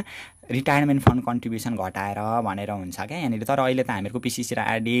इन्कममा रिटायरमेन्ट फन्ड कन्ट्रिब्युसन घटाएर भनेर हुन्छ क्या यहाँनिर। तर अहिले त हामीहरूको PCC र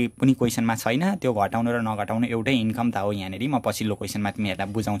RD पनि क्वेसनमा छैन, त्यो घटाउनु र नघटाउनु एउटै इन्कम त हो यहाँनिर। म पछिल्लो क्वेसनमा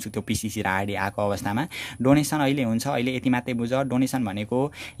तिमीहरूलाई बुझाउँछु त्यो PCC र RD आएको अवस्थामा। डोनेसन अहिले हुन्छ, अहिले यति मात्रै बुझ। डोनेसन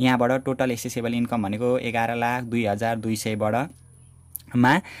भनेको यहाँबाट टोटल एसेसेबल इन्कम भनेको 11,02,200बाट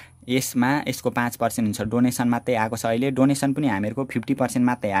यसको 5% हुन्छ। डोनेसन मात्रै आएको छ अहिले। डोनेसन पनि हामीहरूको 50%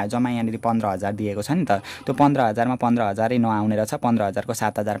 मात्रै आयो। जम्मा यहाँनिर 15,000 दिएको छ नि त, त्यो 15,000मा 15,000 नै नआउने रहेछ, 15,000को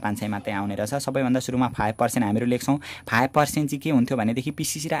 7,500 मात्रै आउने रहेछ। सबैभन्दा सुरुमा 5% हामीहरू लेख्छौँ। 5% चाहिँ के हुन्थ्यो भनेदेखि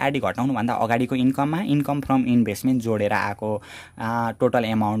PCC र RD घटाउनुभन्दा अगाडिको इन्कममा इन्कम फ्रम इन्भेस्टमेन्ट जोडेर आएको टोटल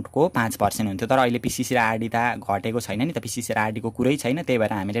एमाउन्टको 5% हुन्थ्यो। तर अहिले PCC र RD त घटेको छैन नि त, PCC र RD को कुरै छैन, त्यही भएर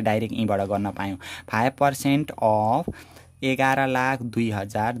हामीले डाइरेक्ट यहीँबाट गर्न पायौँ। 5% अफ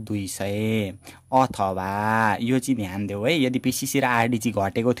 11,02,200 अथवा यो चाहिँ ध्यान देऊ है, यदि PCC र RD चाहिँ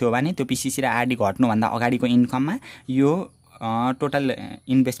घटेको थियो भने त्यो PCC र RD घट्नुभन्दा अगाडिको इन्कममा यो टोटल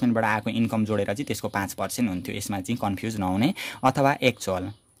इन्भेस्टमेन्टबाट आएको इन्कम जोडेर चाहिँ त्यसको 5% हुन्थ्यो। यसमा चाहिँ कन्फ्युज नहुने। अथवा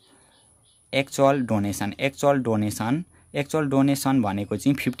एक्चुअल डोनेसन भनेको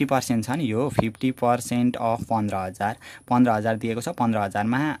चाहिँ 50% छ नि, यो 50% अफ 15,000 दिएको छ।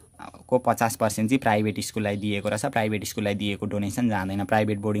 15,000मा को 50% चाहिँ प्राइभेट स्कुललाई दिएको रहेछ। प्राइभेट स्कुललाई दिएको डोनेसन जाँदैन,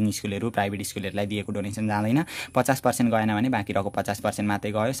 प्राइभेट बोर्डिङ स्कुलहरू प्राइभेट स्कुलहरूलाई दिएको डोनेसन जाँदैन। 50% गएन भने बाँकी रहेको 50%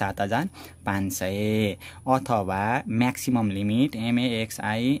 मात्रै गयो 7500। अथवा maximum limit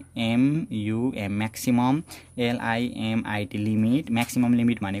MAXIMUM maximum LIMIT limit, maximum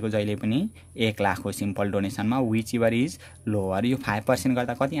limit भनेको जहिले पनि 1 लाख हो simple डोनेसनमा, which ever is lower. यो 5%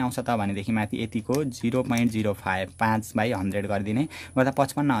 गर्दा कति आउँछ त भनेदेखि माथि यतिको 0.05 5/100 गरिदिने गर्दा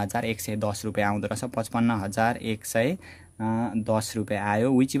 55,110 रुपियाँ आउँदो रहेछ। 55,110 रुपियाँ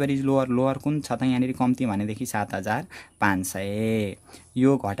आयो। Which ever is lower, lower कुन छ त यहाँनिर कम्ती भनेदेखि 7500।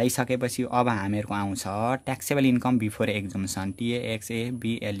 यो घटाइसकेपछि अब हामीहरूको आउँछ taxable income before एक्जम्सन,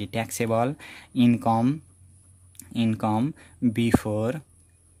 TAXABLE taxable income before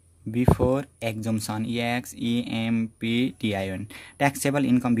एक्जम्सन, EXEMPTION taxable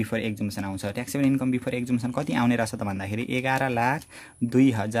income before एक्जम्सन आउँछ। ट्याक्सेबल इन्कम बिफोर एक्जम्सन कति आउने रहेछ त भन्दाखेरि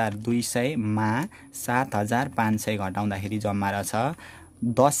 11,02,200 मा 7,500 घटाउँदाखेरि जम्मा रहेछ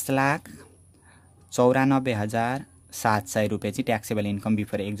 10,94,700 रुपियाँ चाहिँ ट्याक्सेबल इन्कम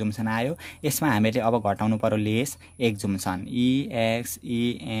बिफोर एक्जम्सन आयो। यसमा हामीले अब घटाउनु पर्यो लेस एक्जम्सन,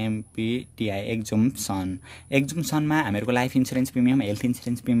 EXEMPTI एक्जम्सन। एक्जम्सनमा हामीहरूको life insurance premium, health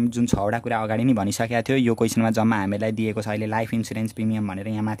insurance premium जुन 6वटा कुरा अगाडि नै भनिसकेको थियो। यो क्वेसनमा जम्मा हामीलाई दिएको छ अहिले लाइफ इन्सुरेन्स प्रिमियम भनेर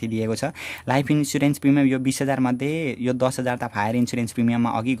यहाँ माथि दिएको छ। लाइफ इन्सुरेन्स प्रिमियम यो 20,000 मध्ये यो 10,000 त फायर इन्सुरेन्स प्रिमियममा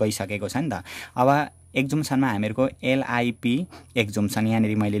अघि गइसकेको छ नि त। अब एक्जम्सनमा हामीहरूको LIP एक्जम्सन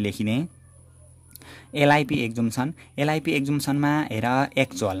यहाँनिर मैले लेखिदिएँ। LIP एक्जम्सनमा हेर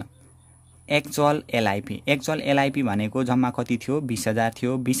एक्चुअल LIP भनेको जम्मा कति थियो 20,000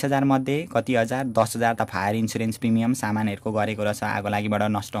 थियो। 20,000 मध्ये कति हजार 10,000 त फायर इन्सुरेन्स प्रिमियम सामानहरूको गरेको रहेछ, आगो लागिबाट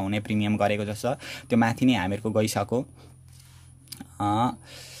नष्ट हुने प्रिमियम गरेको जस्तो त्यो माथि नै हामीहरूको गइसक्यो।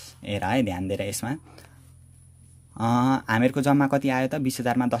 हेर है ध्यान दिएर यसमा हामीहरूको जम्मा कति आयो त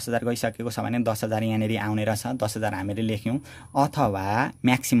 20,000 मा 10,000 गइसकेको छ भने 10,000 यहाँनिर आउने रहेछ, 10,000 हामीले लेख्यौँ। अथवा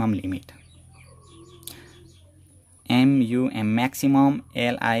maximum limit MUM maximum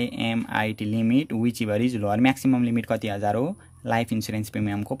LIMIT limit which ever is lower. Maximum limit कति हजार हो लाइफ इन्सुरेन्स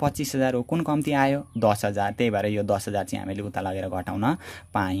प्रिमियमको 25,000 हो। कुन कम्ती आयो 10,000, त्यही भएर यो 10,000 चाहिँ हामीले उता लगेर घटाउन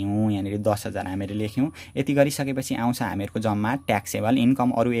पायौँ। यहाँनिर 10,000 हामीले लेख्यौँ। यति गरिसकेपछि आउँछ हामीहरूको जम्मा ट्याक्सेबल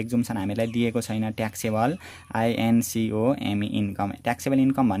इन्कम। अरू एक्जम्सन हामीलाई दिएको छैन। Taxable INCOME income, taxable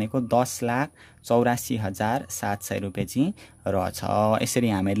income भनेको 10,84,700 रुपियाँ चाहिँ रहेछ। यसरी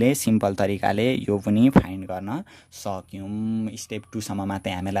हामीले सिम्पल तरिकाले यो पनि फाइन्ड गर्न सक्यौँ। स्टेप 2 सम्म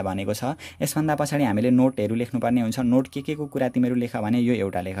मात्रै हामीलाई भनेको छ। यसभन्दा पछाडि हामीले नोटहरू लेख्नुपर्ने हुन्छ। नोट के को कुरा तिमीहरू लेख भने यो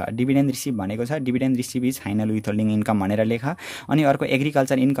एउटा लेख। डिभिडेन्ड रिसिभ भनेको छ, dividend receive is final विथहोल्डिङ income भनेर लेख। अनि अर्को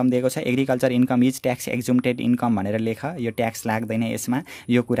एग्रिकल्चर इन्कम दिएको छ, agriculture income is tax एक्जुम्टेड income भनेर लेख। यो ट्याक्स लाग्दैन यसमा,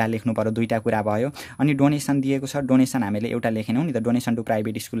 यो कुरा लेख्नु पर्यो। दुईटा कुरा भयो। अनि डोनेसन दिएको छ, डोनेसन हामीले एउटा लेखेनौँ नि त, डोनेसन टु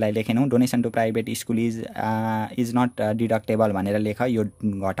प्राइभेट स्कुललाई लेखेनौँ। Donation to private school is not deductible भनेर लेख। यो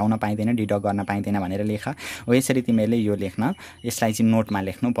घटाउन पाइँदैन, डिडक्ट गर्न पाइँदैन भनेर लेख। हो यसरी तिमीहरूले यो लेख्न, यसलाई चाहिँ नोटमा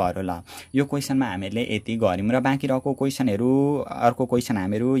लेख्नु पर्यो। ल यो क्वेसनमा हामीले यति गऱ्यौँ र बाँकी रहेको क्वेसनहरू अर्को क्वेसन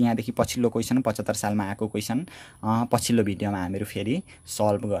हामीहरू यहाँदेखि पछिल्लो क्वेसन 75 सालमा आएको क्वेसन पछिल्लो भिडियोमा हामीहरू फेरि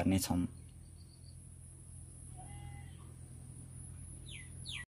सल्भ गर्नेछौँ।